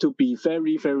 you have to be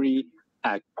very, very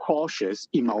cautious,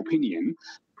 in my opinion.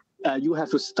 You have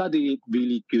to study it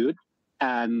really good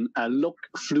and look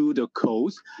through the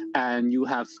codes, and you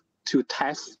have to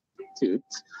test it,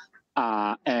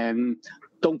 and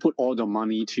don't put all the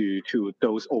money to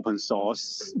those open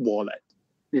source wallet.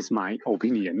 Is my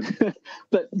opinion.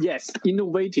 But yes,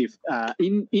 innovation.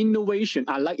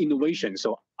 I like innovation,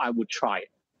 so I would try it.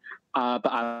 But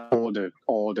I all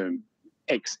the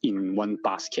eggs in one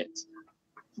basket.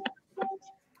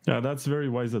 Yeah, that's very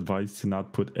wise advice to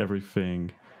not put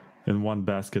everything in one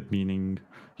basket, meaning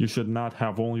you should not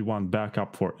have only one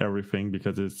backup for everything,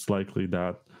 because it's likely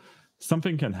that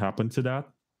something can happen to that,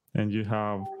 and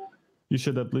you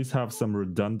should at least have some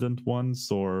redundant ones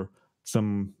or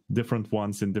some different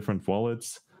ones in different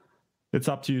wallets. It's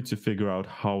up to you to figure out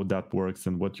how that works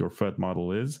and what your threat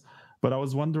model is. But I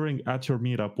was wondering, at your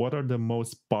meetup, what are the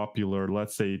most popular,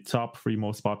 let's say, top 3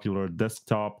 most popular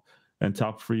desktop and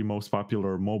top 3 most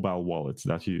popular mobile wallets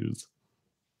that you use?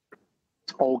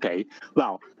 Okay,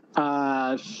 well,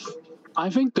 I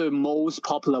think the most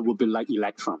popular would be like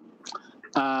Electrum.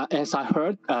 As I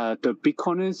heard, the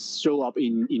Bitcoiners show up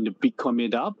in the Bitcoin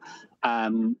meetup,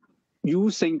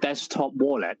 using desktop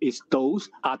wallet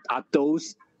are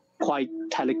those quite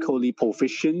technically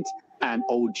proficient and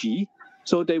OG.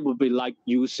 So they would be like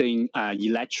using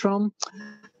Electrum.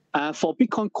 For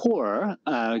Bitcoin Core,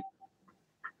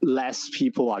 less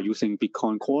people are using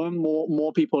Bitcoin Core.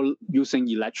 More people using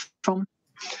Electrum.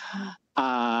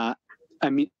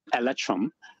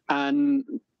 Electrum. And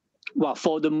well,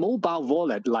 for the mobile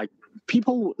wallet, like,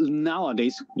 people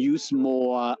nowadays use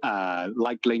more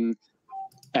Lightning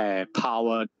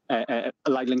powered,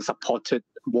 Lightning supported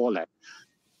wallet.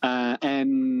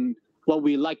 And well,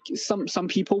 we like some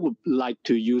people would like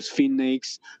to use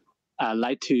Phoenix,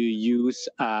 like to use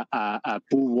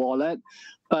Blue Wallet.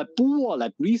 But Blue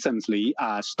Wallet recently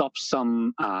stopped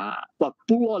some. But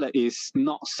Blue Wallet is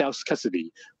not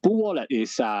self-custody. Blue Wallet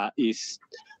is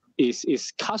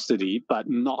custody but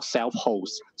not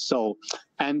self-host. So,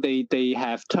 and they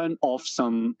have turned off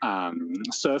some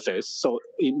service, so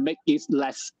it makes it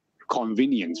less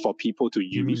convenient for people to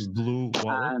use. You mean Blue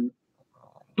Wallet?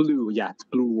 Blue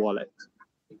Wallet.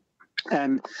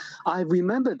 And I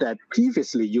remember that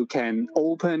previously you can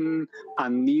open a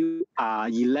new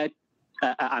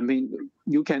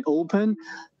you can open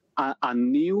a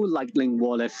new Lightning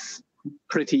wallet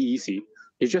pretty easy.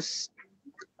 You just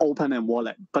open a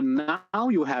wallet, but now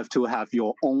you have to have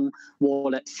your own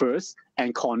wallet first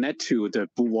and connect to the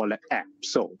Blue Wallet app.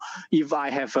 So if I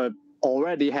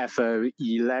already have a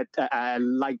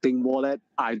Lightning wallet,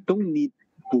 I don't need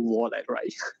Blue Wallet,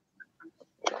 right?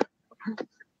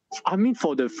 I mean,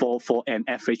 for an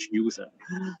average user.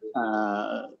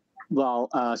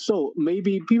 So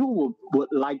maybe people would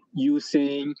like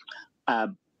using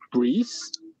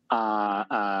Breeze,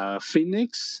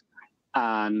 Phoenix,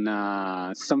 and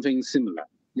something similar.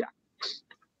 Yeah.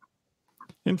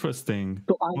 Interesting.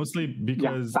 So mostly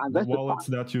because the wallets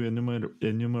that you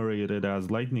enumerated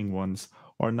as Lightning ones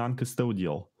are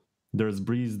non-custodial. There's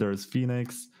Breeze, there's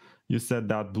Phoenix. You said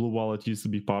that Blue Wallet used to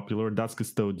be popular. That's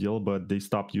custodial, but they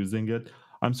stopped using it.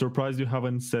 I'm surprised you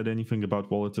haven't said anything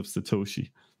about Wallet of Satoshi.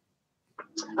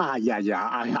 I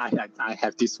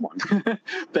have this one,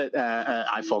 but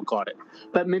I forgot it.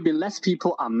 But maybe less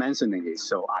people are mentioning it,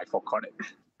 so I forgot it.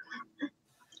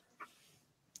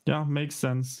 Yeah, makes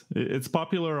sense. It's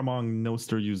popular among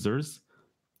Nostr users.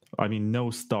 I mean,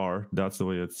 Nostar, that's the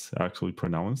way it's actually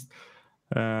pronounced.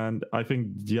 And I think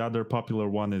the other popular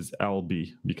one is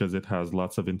LB because it has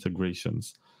lots of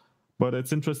integrations. But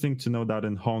it's interesting to know that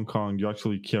in Hong Kong, you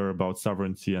actually care about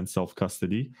sovereignty and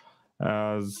self-custody.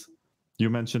 As you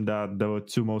mentioned that the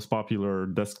 2 most popular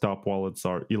desktop wallets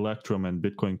are Electrum and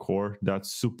Bitcoin Core.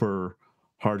 That's super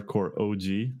hardcore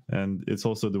OG. And it's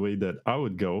also the way that I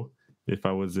would go if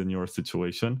I was in your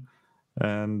situation.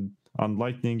 And on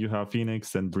Lightning, you have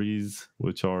Phoenix and Breeze,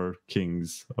 which are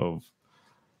kings of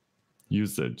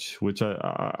usage, which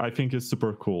I think is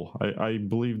super cool. I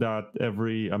believe that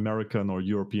every American or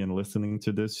European listening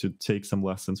to this should take some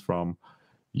lessons from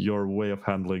your way of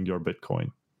handling your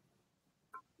Bitcoin.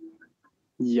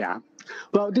 Yeah.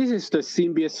 Well, this is the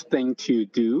simplest thing to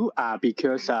do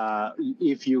because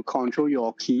if you control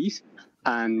your keys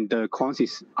and the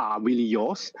coins are really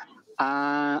yours,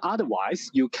 otherwise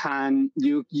you can't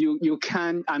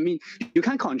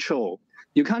control.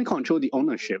 You can't control the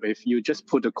ownership if you just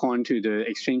put the coin to the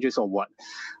exchanges or what.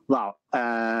 Well,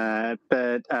 but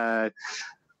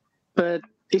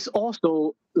it's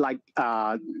also like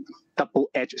a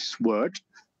double-edged sword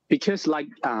because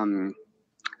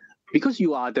because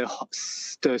you are the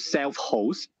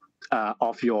self-host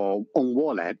of your own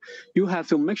wallet, you have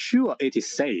to make sure it is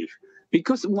safe.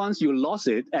 Because once you lost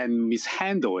it and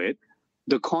mishandle it,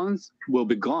 the coins will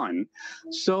be gone.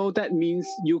 So that means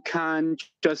you can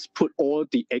just put all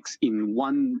the eggs in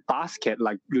one basket.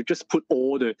 Like you just put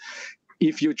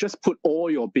if you just put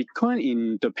all your Bitcoin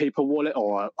in the paper wallet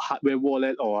or hardware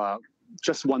wallet or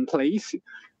just one place,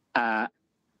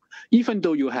 even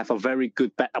though you have a very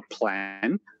good backup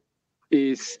plan,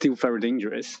 is still very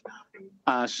dangerous.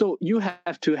 So you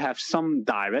have to have some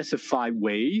diversified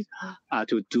ways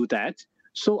to do that.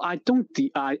 So I don't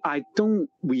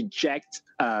reject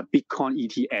Bitcoin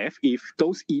ETF if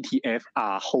those ETF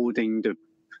are holding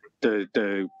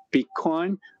the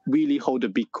Bitcoin, really hold the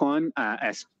Bitcoin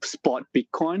as spot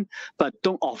Bitcoin, but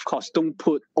don't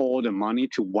put all the money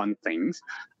to one thing.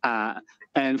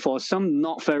 And for some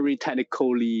not very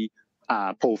technically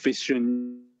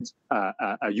proficient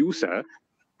user,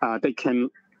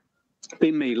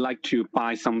 they may like to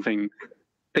buy something.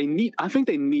 I think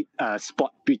they need a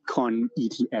spot Bitcoin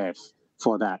ETF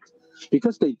for that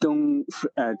because they don't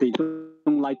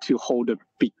like to hold the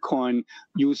Bitcoin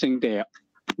using their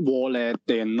wallet.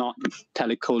 They are not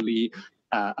technically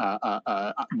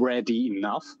ready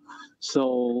enough.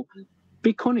 So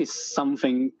Bitcoin is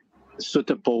something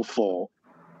suitable for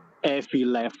every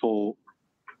level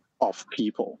of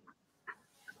people.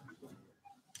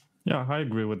 Yeah, I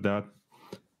agree with that.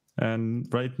 And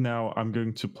right now, I'm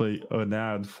going to play an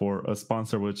ad for a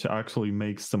sponsor which actually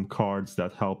makes some cards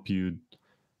that help you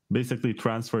basically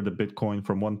transfer the Bitcoin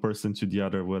from one person to the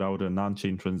other without a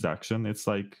non-chain transaction. It's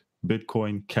like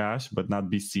Bitcoin Cash, but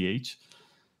not BCH.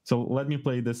 So let me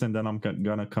play this, and then I'm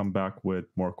going to come back with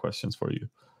more questions for you.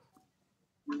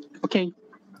 Okay.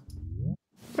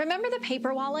 Remember the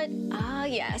paper wallet? Ah,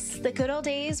 yes, the good old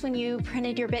days when you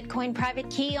printed your Bitcoin private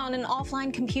key on an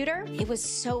offline computer? It was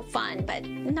so fun, but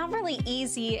not really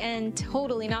easy and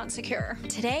totally not secure.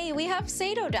 Today, we have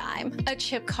SatoDime, a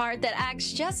chip card that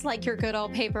acts just like your good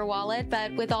old paper wallet,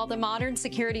 but with all the modern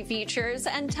security features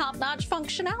and top-notch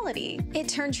functionality. It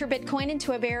turns your Bitcoin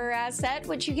into a bearer asset,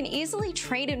 which you can easily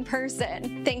trade in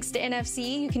person. Thanks to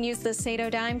NFC, you can use the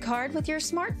SatoDime card with your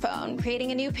smartphone.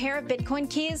 Creating a new pair of Bitcoin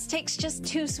keys takes just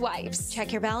 2 swipes.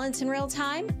 Check your balance in real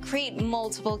time, create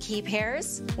multiple key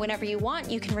pairs. Whenever you want,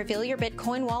 you can reveal your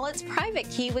Bitcoin wallet's private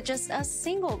key with just a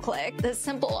single click. The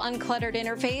simple, uncluttered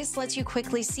interface lets you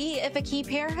quickly see if a key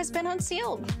pair has been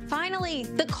unsealed. Finally,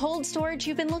 the cold storage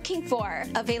you've been looking for.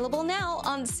 Available now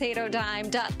on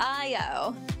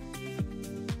satodime.io.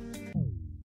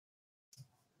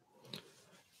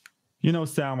 You know,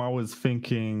 Sam, I was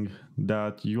thinking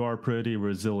that you are pretty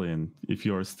resilient if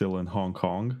you're still in Hong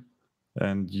Kong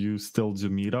and you still do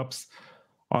meetups.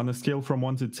 On a scale from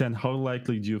 1 to 10, how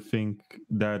likely do you think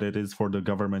that it is for the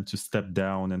government to step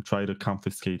down and try to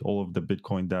confiscate all of the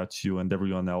Bitcoin that you and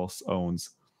everyone else owns?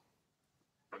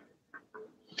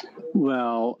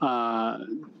 Well, I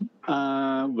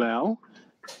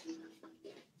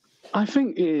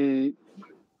think it's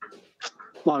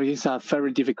a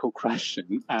very difficult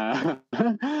question. But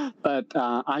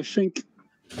I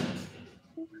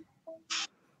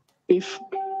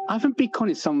think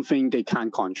Bitcoin is something they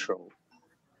can't control.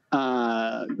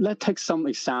 Let's take some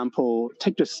example.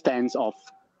 Take the stance of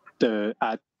the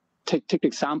take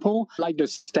example like the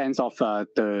stance of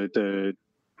the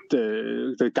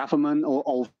government all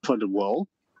over the world.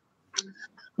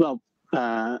 Well,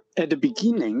 at the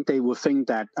beginning, they would think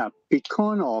that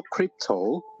Bitcoin or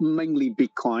crypto, mainly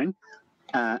Bitcoin,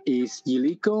 is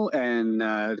illegal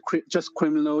and just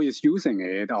criminal is using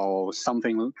it or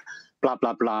something, blah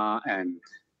blah blah, and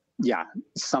yeah,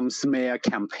 some smear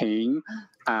campaign,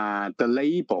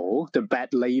 the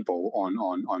bad label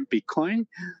on Bitcoin.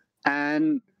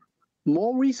 And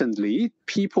more recently,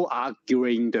 people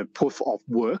arguing the proof of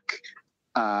work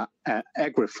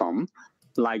algorithm,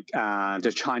 like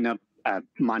the China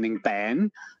mining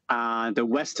ban. The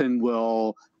Western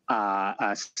world,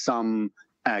 some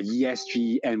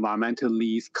ESG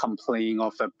environmentalists complain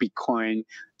of Bitcoin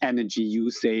energy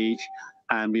usage,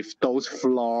 and with those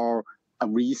flawed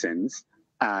reasons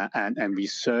and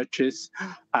researches,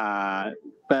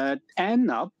 but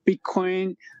end up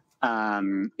Bitcoin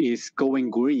is going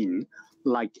green.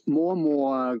 Like more and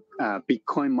more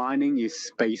Bitcoin mining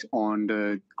is based on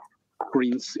the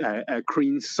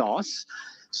green source.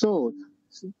 So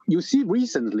you see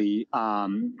recently,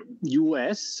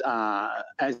 U.S.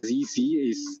 SEC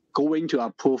is going to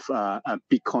approve a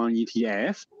Bitcoin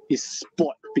ETF. It's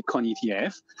spot Bitcoin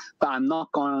ETF, but I'm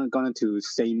not going to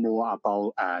say more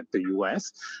about the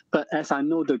U.S. But as I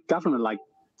know, the government like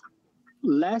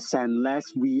less and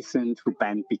less reason to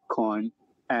ban Bitcoin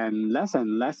and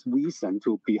less reason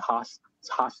to be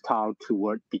hostile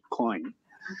toward Bitcoin.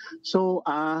 So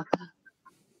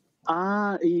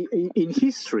in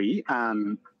history,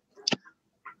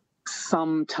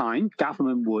 sometime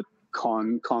government would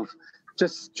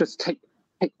just take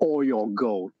all your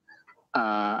gold,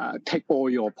 take all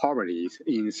your properties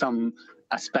in some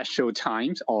special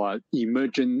times or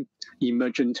emergent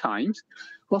times.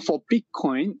 But for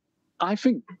Bitcoin, I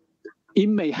think it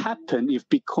may happen if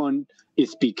Bitcoin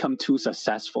is become too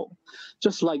successful,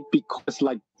 just like because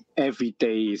like every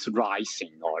day is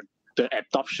rising or the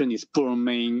adoption is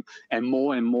booming and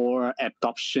more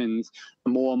adoptions,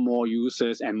 more and more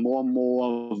users and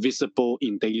more visible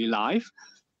in daily life.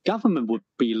 Government would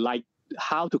be like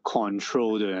how to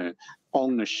control the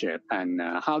ownership and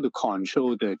how to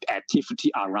control the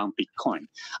activity around Bitcoin.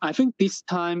 I think this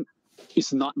time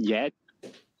is not yet.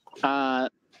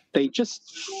 They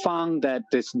just found that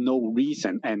there's no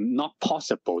reason and not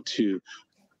possible to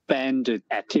ban the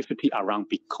activity around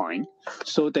Bitcoin.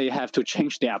 So they have to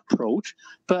change their approach.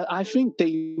 But I think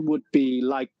they would be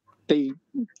like, they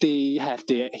have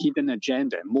their hidden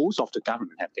agenda. Most of the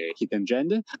government have their hidden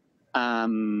agenda.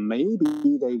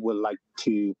 Maybe they would like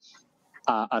to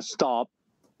stop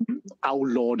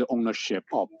outlaw the ownership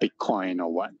of Bitcoin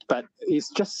or what. But it's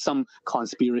just some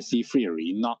conspiracy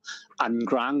theory, not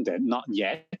ungrounded, not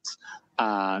yet.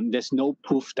 There's no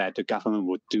proof that the government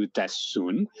would do that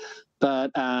soon.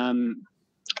 But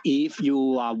if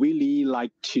you are really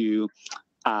like to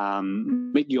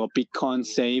make your Bitcoin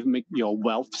safe, make your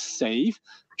wealth safe,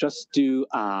 just do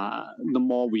the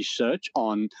more research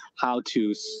on how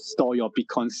to store your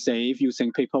Bitcoin safe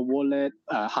using paper wallet,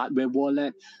 hardware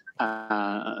wallet.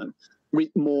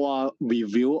 Read more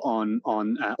review on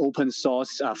open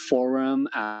source forum,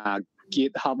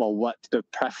 GitHub or what the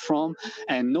platform,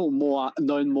 and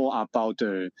learn more about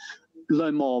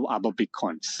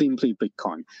Bitcoin, simply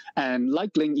Bitcoin. And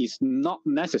Lightning is not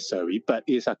necessary, but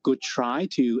it's a good try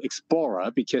to explore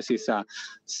because it's a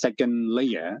second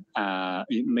layer.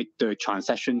 It makes the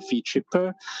transaction fee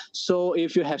cheaper. So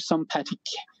if you have some petty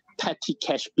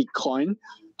cash Bitcoin,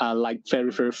 like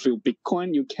very few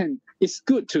Bitcoin, it's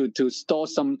good to store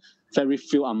some very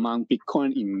few amount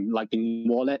Bitcoin in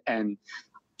wallet and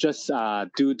just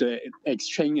do the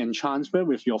exchange and transfer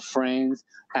with your friends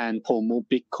and promote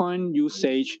Bitcoin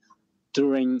usage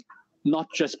during not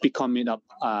just Bitcoin meetup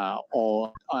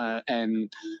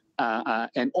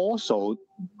and also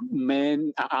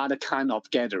other kind of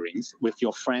gatherings with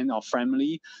your friend or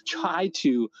family. Try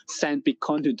to send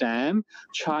Bitcoin to them,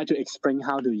 try to explain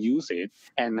how to use it,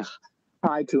 and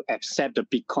try to accept the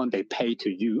Bitcoin they pay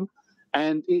to you.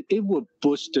 And it will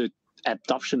boost the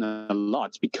adoption a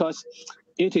lot because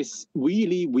it is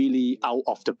really, really out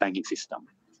of the banking system.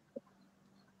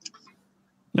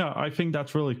 Yeah, I think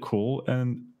that's really cool.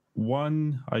 And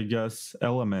one, I guess,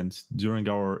 element during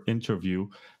our interview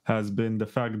has been the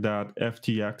fact that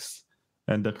FTX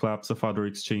and the collapse of other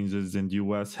exchanges in the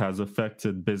US has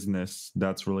affected business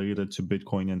that's related to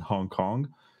Bitcoin in Hong Kong.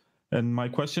 And my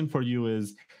question for you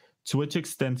is, to which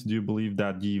extent do you believe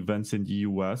that the events in the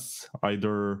US,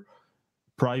 either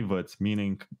private,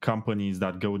 meaning companies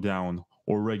that go down,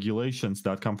 or regulations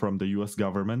that come from the US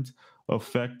government,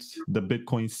 affect the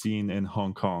Bitcoin scene in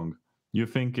Hong Kong? You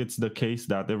think it's the case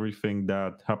that everything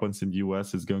that happens in the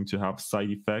US is going to have side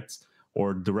effects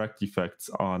or direct effects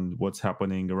on what's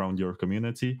happening around your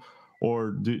community?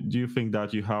 Or do you think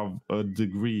that you have a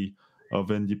degree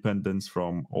of independence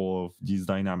from all of these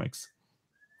dynamics?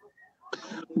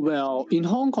 Well, in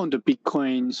Hong Kong, the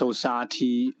Bitcoin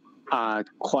society are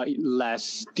quite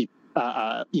less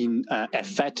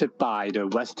affected by the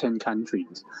Western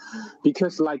countries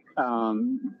because,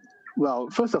 well,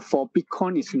 first of all,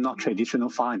 Bitcoin is not traditional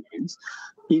finance.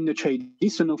 In the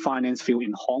traditional finance field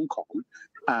in Hong Kong,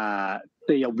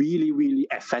 they are really, really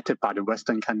affected by the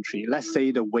Western country. Let's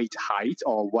say the wage hike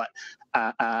or what,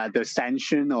 the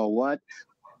sanction or what,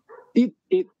 it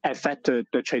affected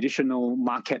the traditional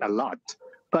market a lot.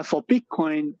 But for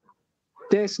Bitcoin,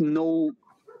 there's no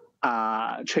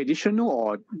traditional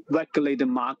or regulated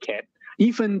market.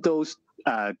 Even those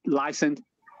licensed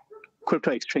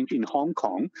crypto exchange in Hong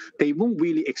Kong, they won't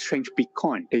really exchange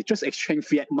Bitcoin. They just exchange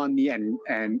fiat money and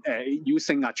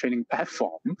using a trading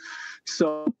platform.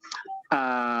 So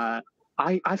I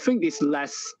think it's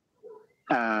less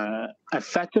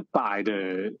affected by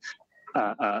the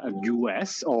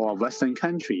US or Western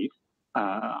country.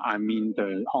 I mean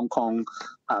the Hong Kong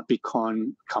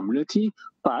Bitcoin community.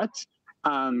 But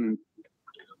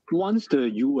once the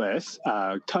US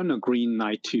turn a green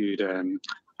light to the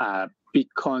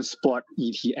Bitcoin spot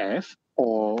ETF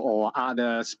or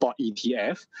other spot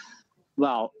ETF,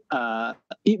 well,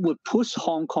 it would push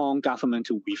Hong Kong government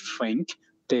to rethink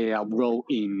their role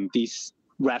in this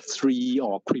Web3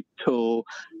 or crypto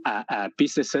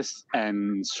businesses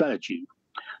and strategy,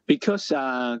 because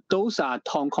those are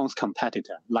Hong Kong's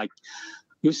competitor. Like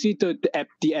you see,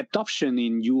 the adoption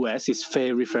in US is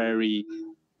very, very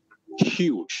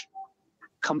huge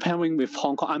comparing with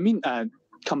Hong Kong. I mean,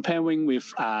 comparing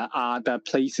with other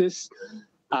places.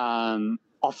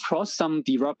 Of course, some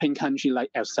developing country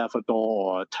like El Salvador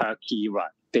or Turkey,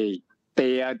 right?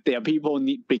 Their people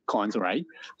need Bitcoins, right?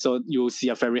 So you'll see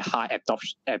a very high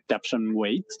adoption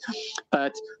rate.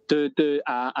 But the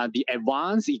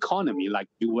advanced economy like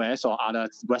US or other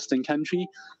Western country,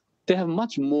 they have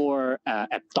much more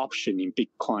adoption in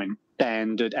Bitcoin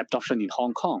than the adoption in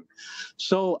Hong Kong.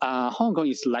 So Hong Kong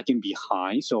is lagging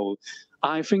behind. So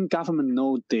I think government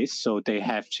know this, so they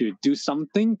have to do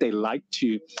something. They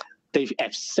think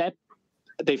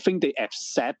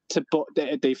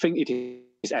it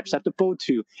is acceptable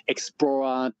to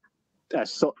explore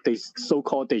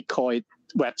they call it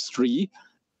Web3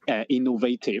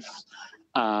 innovative,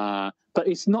 but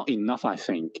it's not enough, I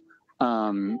think,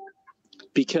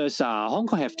 because Hong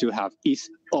Kong have to have its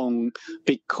own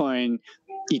Bitcoin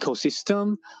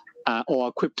ecosystem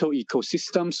or crypto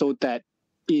ecosystem so that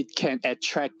it can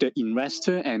attract the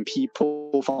investor and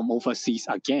people from overseas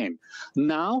again.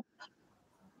 Now,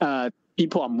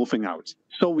 people are moving out,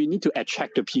 so we need to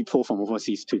attract the people from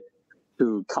overseas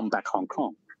to come back Hong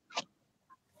Kong.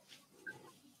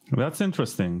 That's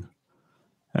interesting.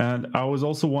 And I was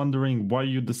also wondering why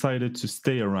you decided to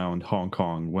stay around Hong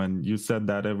Kong when you said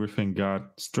that everything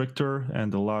got stricter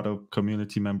and a lot of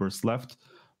community members left.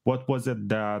 What was it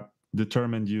that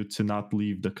determined you to not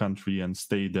leave the country and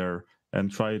stay there and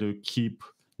try to keep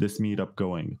this meetup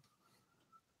going?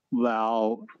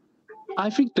 Well, I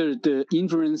think the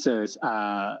influencers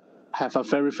have a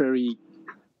very, very.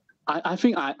 I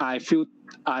think I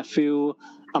feel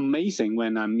amazing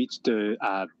when I meet the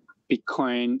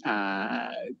Bitcoin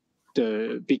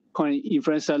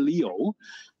influencer Leo.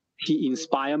 He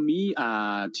inspired me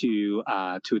to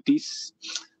this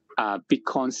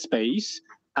Bitcoin space,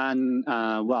 and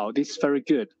wow, this is very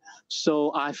good.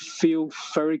 So I feel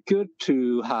very good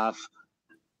to have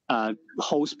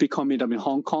host Bitcoin meetup in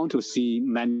Hong Kong to see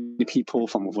many people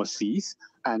from overseas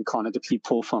and connect the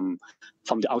people from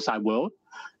the outside world.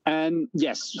 And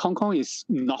yes, Hong Kong is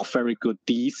not very good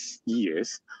these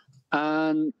years.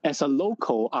 And as a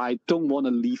local, I don't want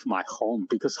to leave my home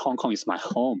because Hong Kong is my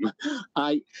home.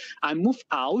 I move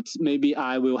out, maybe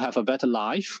I will have a better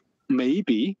life,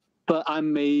 maybe, but I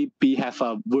maybe have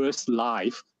a worse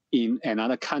life in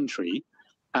another country.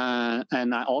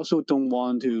 And I also don't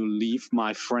want to leave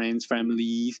my friends,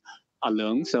 families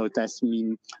alone. So that's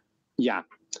mean, yeah,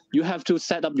 you have to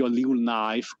set up your new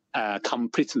life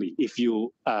completely if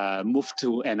you move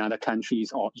to another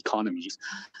countries or economies.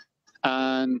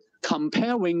 And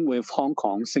comparing with Hong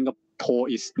Kong, Singapore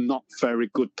is not very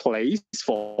good place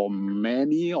for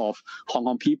many of Hong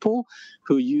Kong people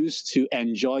who used to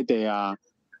enjoy their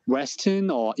Western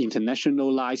or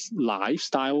international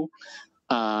lifestyle.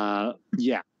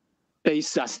 Yeah, they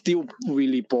are still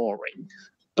really boring,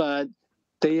 but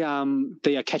they are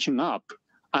catching up.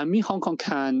 I mean, Hong Kong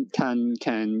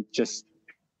can just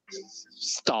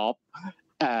stop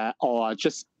or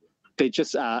just they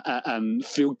just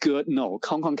feel good. No,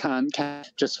 Hong Kong can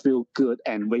just feel good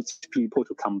and wait for people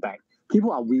to come back.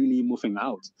 People are really moving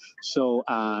out. So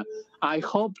I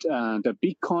hope the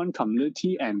Bitcoin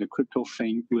community and the crypto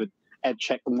thing would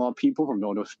attract more people from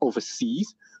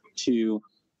overseas to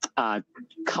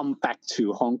come back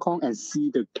to Hong Kong and see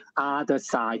the other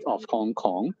side of Hong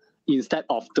Kong instead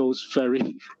of those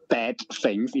very bad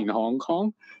things in Hong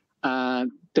Kong.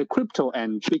 The crypto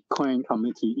and Bitcoin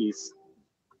community is,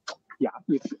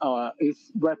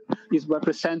 it's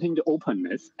representing the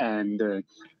openness and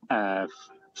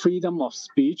freedom of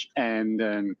speech and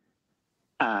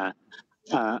the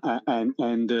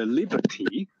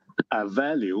liberty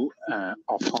value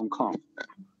of Hong Kong.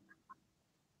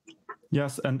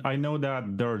 Yes, and I know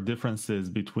that there are differences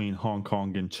between Hong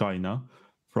Kong and China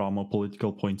from a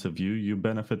political point of view. You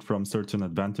benefit from certain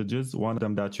advantages. One of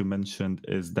them that you mentioned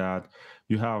is that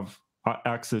you have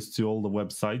access to all the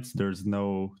websites. There's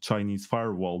no Chinese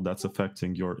firewall that's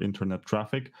affecting your internet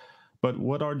traffic. But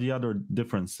what are the other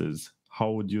differences?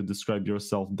 How would you describe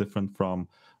yourself different from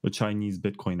a Chinese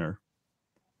Bitcoiner?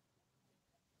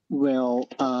 Well,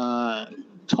 Hong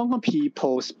Kong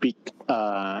people speak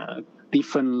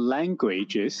different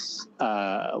languages.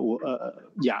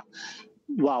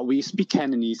 Well, we speak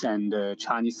Cantonese and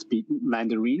Chinese speak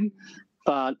Mandarin,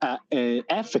 but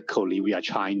ethically we are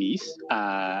Chinese,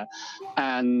 but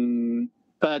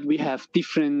we have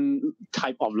different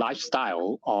type of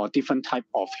lifestyle or different type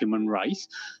of human rights.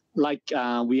 Like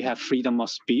we have freedom of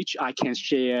speech. I can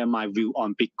share my view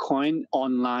on Bitcoin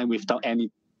online without any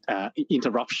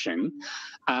interruption.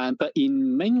 But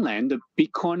in mainland, the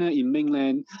Bitcoiner in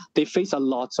mainland, they face a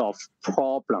lot of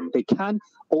problem. They can't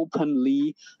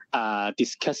openly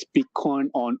discuss Bitcoin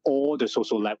on all the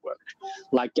social networks,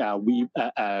 like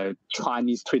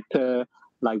Chinese Twitter,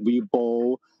 like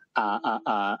Weibo,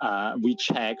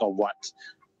 WeChat or what.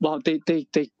 Well, they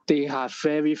have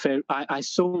very. I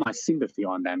show my sympathy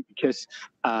on them because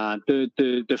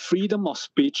the freedom of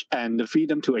speech and the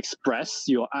freedom to express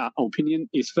your opinion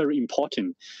is very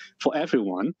important for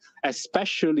everyone,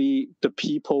 especially the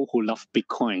people who love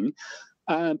Bitcoin.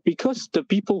 Because the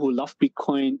people who love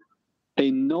Bitcoin,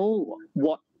 they know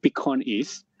what Bitcoin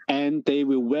is, and they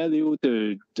will value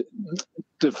the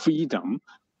freedom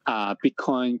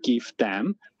Bitcoin gives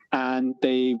them, and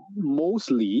they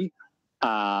mostly.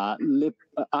 I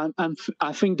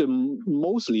think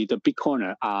mostly the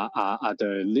Bitcoiner are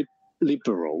the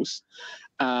liberals,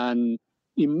 and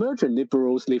emergent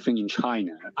liberals living in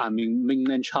China. I mean,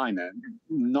 mainland China,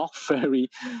 not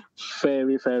very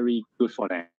good for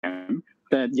them.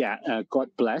 But God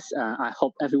bless. I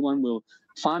hope everyone will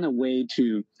find a way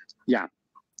to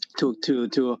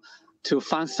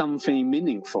find something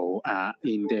meaningful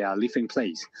in their living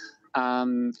place.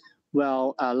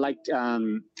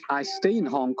 I stay in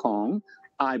Hong Kong.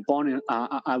 I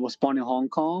was born in Hong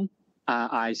Kong.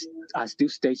 I still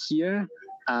stay here.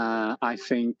 I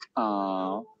think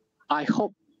I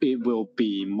hope it will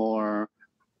be more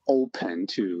open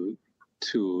to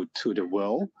the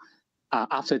world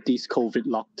after this COVID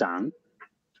lockdown.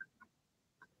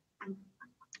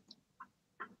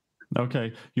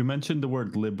 Okay, you mentioned the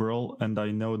word liberal, and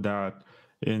I know that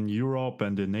in Europe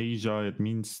and in Asia, it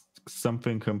means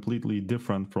something completely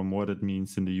different from what it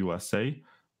means in the USA,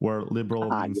 where liberal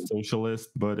means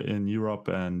socialist, but in Europe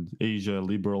and Asia,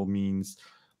 liberal means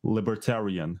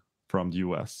libertarian from the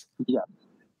US. Yeah.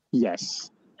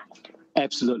 Yes.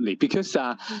 Absolutely, because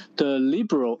the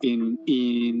liberal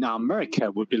in America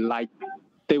would be like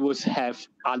they would have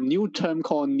a new term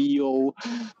called neo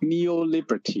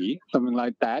liberty, something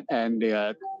like that, and they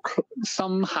are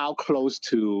somehow close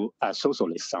to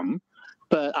socialism.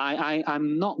 But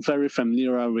I'm not very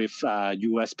familiar with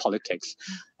U.S. politics,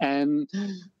 and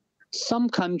some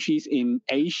countries in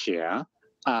Asia,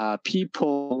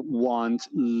 people want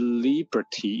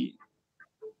liberty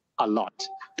a lot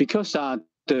because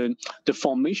the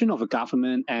formation of a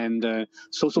government and the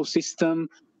social system,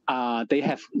 they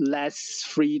have less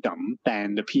freedom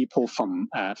than the people from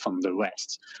the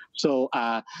West. So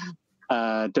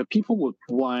the people would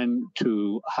want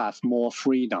to have more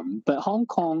freedom. But Hong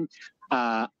Kong,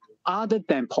 other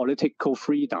than political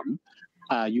freedom,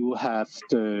 you have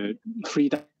the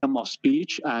freedom of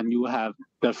speech, and you have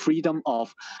the freedom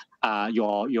of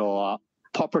your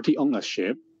property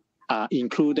ownership,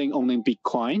 including owning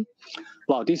Bitcoin.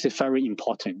 Well, this is very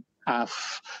important.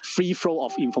 Free flow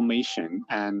of information,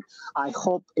 and I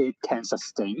hope it can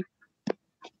sustain.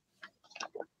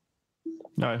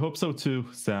 I hope so too,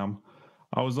 Sam.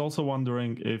 I was also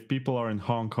wondering if people are in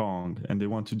Hong Kong and they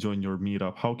want to join your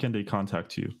meetup, how can they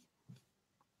contact you?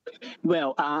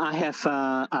 Well,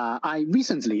 I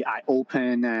recently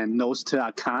opened a Nostr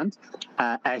account,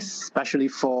 especially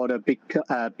for the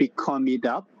Bitcoin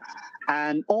meetup,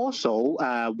 and also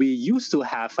we used to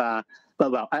have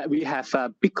we have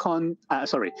Bitcoin.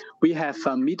 We have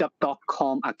a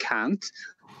meetup.com account.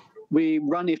 We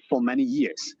run it for many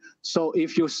years. So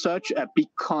if you search a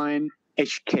Bitcoin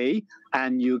HK,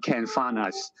 and you can find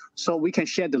us. So we can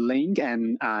share the link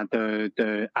and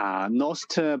the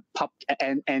Nostr pub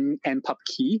and pub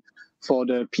key. for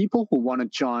the people who want to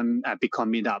join Bitcoin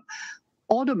meetup,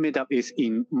 all the meetup is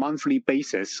in monthly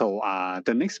basis. So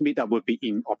the next meetup will be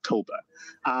in October.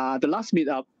 The last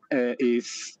meetup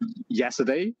is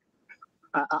yesterday.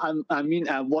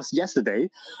 Was yesterday,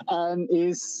 and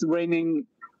it's raining.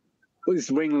 It's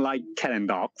raining like cat and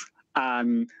dog.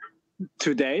 And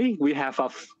today we have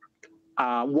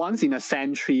a once in a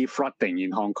century flooding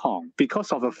in Hong Kong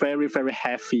because of a very very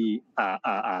heavy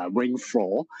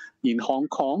rainfall in Hong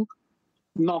Kong,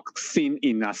 not seen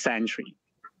in a century.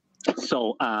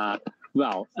 So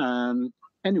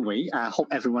anyway, I hope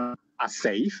everyone are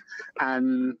safe,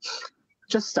 and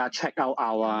just check out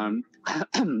our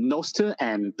Nostr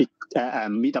and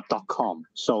meetup.com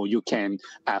so you can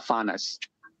find us.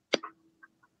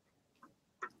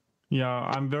 Yeah,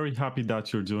 I'm very happy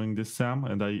that you're doing this, Sam,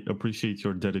 and I appreciate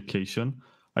your dedication.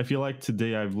 I feel like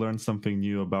today I've learned something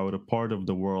new about a part of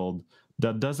the world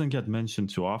that doesn't get mentioned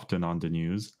too often on the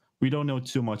news. We don't know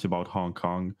too much about Hong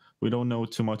Kong. We don't know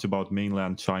too much about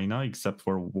mainland China, except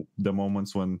for the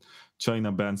moments when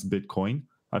China bans Bitcoin.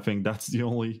 I think that's the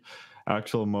only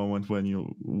actual moment when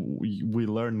we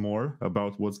learn more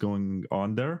about what's going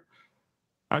on there.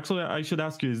 Actually, I should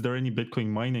ask you, is there any Bitcoin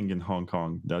mining in Hong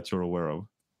Kong that you're aware of?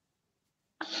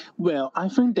 Well, I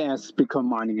think there's Bitcoin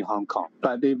mining in Hong Kong,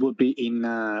 but it would be in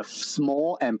a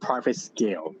small and private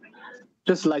scale.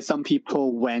 Just like some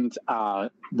people went a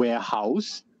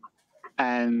warehouse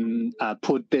and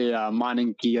put their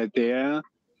mining gear there.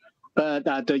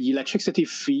 But the electricity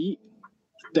fee,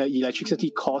 the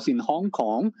electricity cost in Hong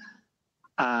Kong,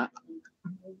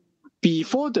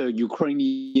 before the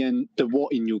war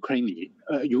in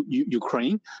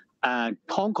Ukraine,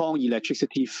 Hong Kong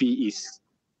electricity fee is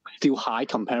still high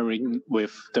comparing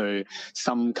with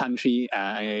some country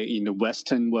in the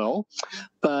Western world.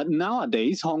 But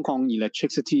nowadays, Hong Kong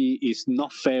electricity is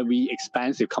not very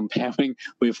expensive comparing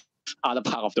with other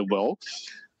part of the world.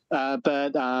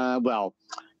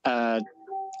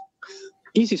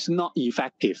 It is not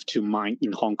effective to mine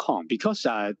in Hong Kong because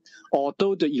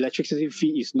although the electricity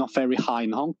fee is not very high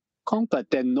in Hong Kong, but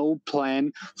there's no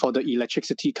plan for the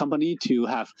electricity company to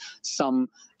have some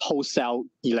wholesale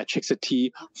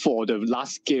electricity for the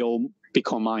large-scale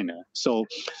Bitcoin miner. So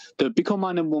the Bitcoin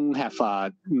miner won't have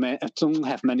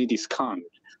many discounts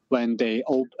when they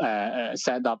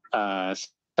set up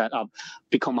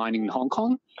Bitcoin mining in Hong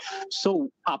Kong.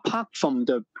 So apart from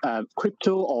the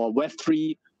crypto or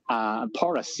Web3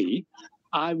 policy,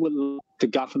 I would like the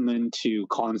government to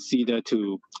consider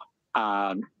to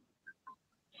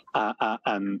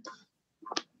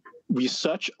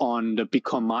research on the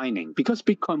Bitcoin mining, because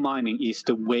Bitcoin mining is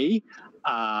the way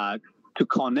to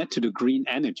connect to the green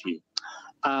energy.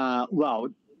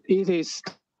 It is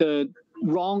the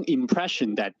wrong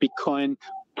impression that Bitcoin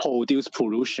produce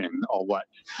pollution or what.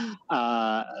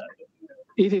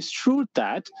 It is true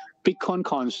that Bitcoin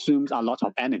consumes a lot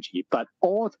of energy, but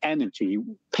all energy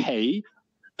pay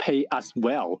us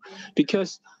well,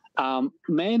 because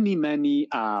many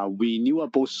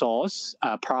renewable source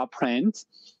power plants,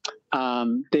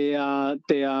 their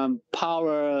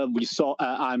power resource,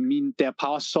 their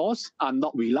power source are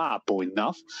not reliable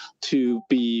enough to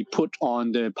be put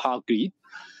on the power grid.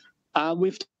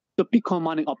 With the Bitcoin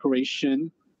mining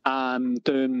operation,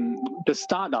 the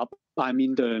startup,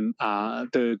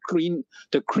 the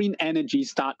green energy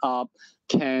startup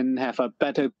can have a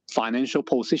better financial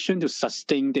position to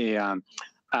sustain their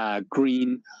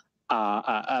green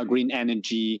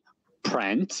energy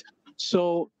plant.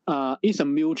 So it's a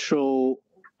mutual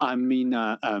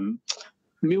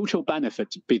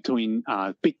benefit between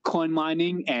Bitcoin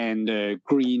mining and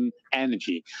green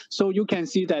energy. So you can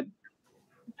see that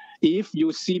if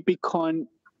you see Bitcoin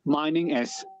mining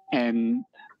as an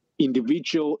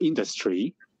individual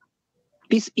industry,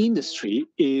 this industry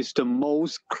is the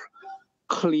most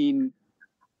clean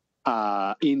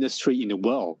industry in the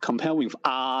world compared with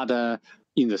other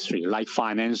industry like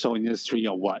financial industry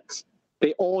or what.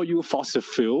 They all use fossil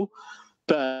fuel,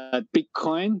 but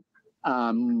Bitcoin,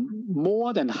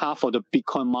 more than half of the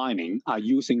Bitcoin mining are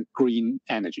using green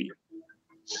energy.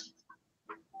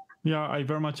 Yeah, I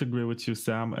very much agree with you,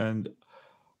 Sam. And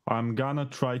I'm gonna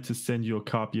try to send you a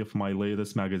copy of my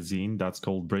latest magazine that's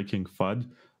called Breaking FUD,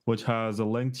 which has a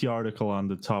lengthy article on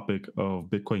the topic of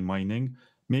Bitcoin mining.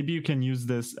 Maybe you can use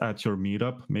this at your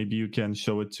meetup. Maybe you can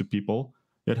show it to people.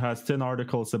 It has 10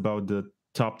 articles about the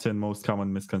top 10 most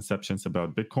common misconceptions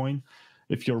about Bitcoin.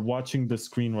 If you're watching the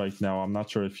screen right now, I'm not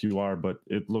sure if you are, but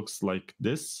it looks like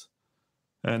this.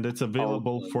 And it's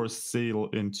available for sale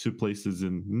in three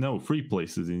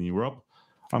places in Europe.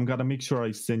 I'm gonna make sure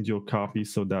I send you a copy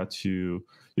so that you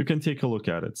can take a look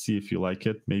at it, see if you like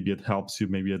it. Maybe it helps you,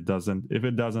 maybe it doesn't. If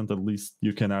it doesn't, at least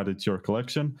you can add it to your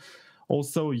collection.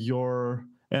 Also, your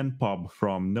NPub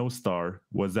from NoStar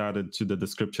was added to the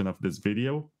description of this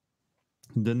video.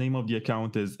 The name of the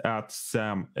account is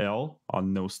 @SamL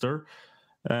on NoStar,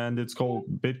 and it's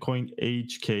called Bitcoin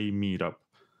HK Meetup.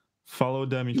 Follow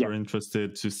them if you're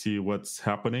interested to see what's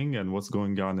happening and what's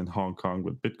going on in Hong Kong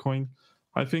with Bitcoin.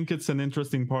 I think it's an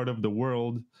interesting part of the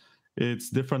world. It's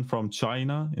different from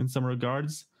China in some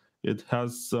regards. It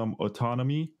has some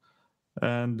autonomy,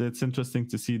 and it's interesting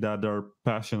to see that there are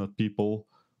passionate people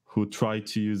who try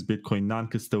to use Bitcoin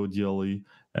non-custodially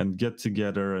and get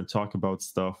together and talk about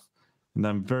stuff. And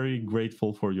I'm very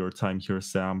grateful for your time here,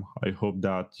 Sam. I hope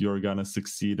that you're going to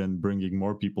succeed in bringing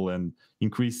more people and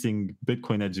increasing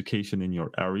Bitcoin education in your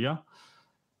area.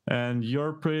 And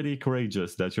you're pretty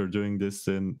courageous that you're doing this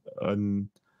in an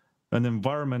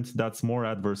environment that's more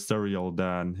adversarial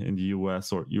than in the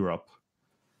US or Europe.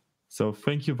 So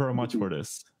thank you very much for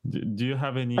this. Do you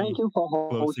have any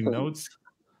closing notes?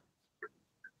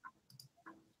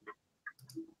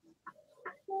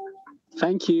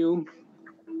 Thank you.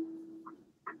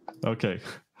 Okay.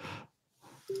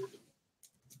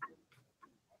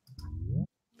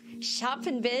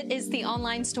 Shop&Bit is the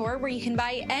online store where you can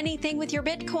buy anything with your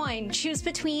Bitcoin. Choose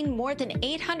between more than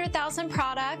 800,000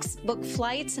 products, book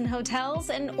flights and hotels,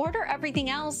 and order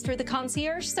everything else through the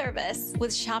concierge service.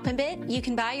 With Shop&Bit, you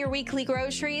can buy your weekly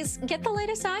groceries, get the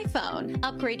latest iPhone,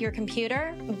 upgrade your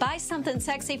computer, buy something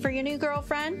sexy for your new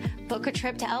girlfriend, book a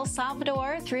trip to El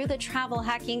Salvador through the travel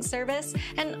hacking service,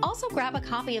 and also grab a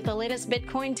copy of the latest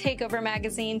Bitcoin Takeover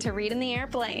magazine to read in the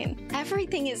airplane.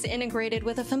 Everything is integrated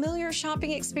with a familiar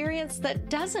shopping experience that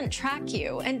doesn't track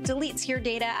you and deletes your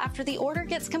data after the order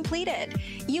gets completed.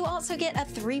 You also get a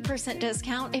 3%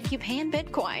 discount if you pay in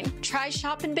Bitcoin. Try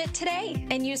Shop&Bit today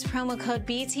and use promo code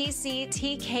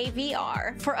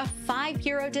BTCTKVR for a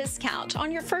 €5 discount on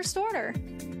your first order.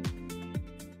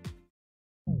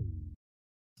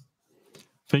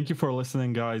 Thank you for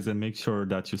listening, guys, and make sure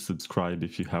that you subscribe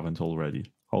if you haven't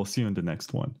already. I'll see you in the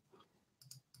next one.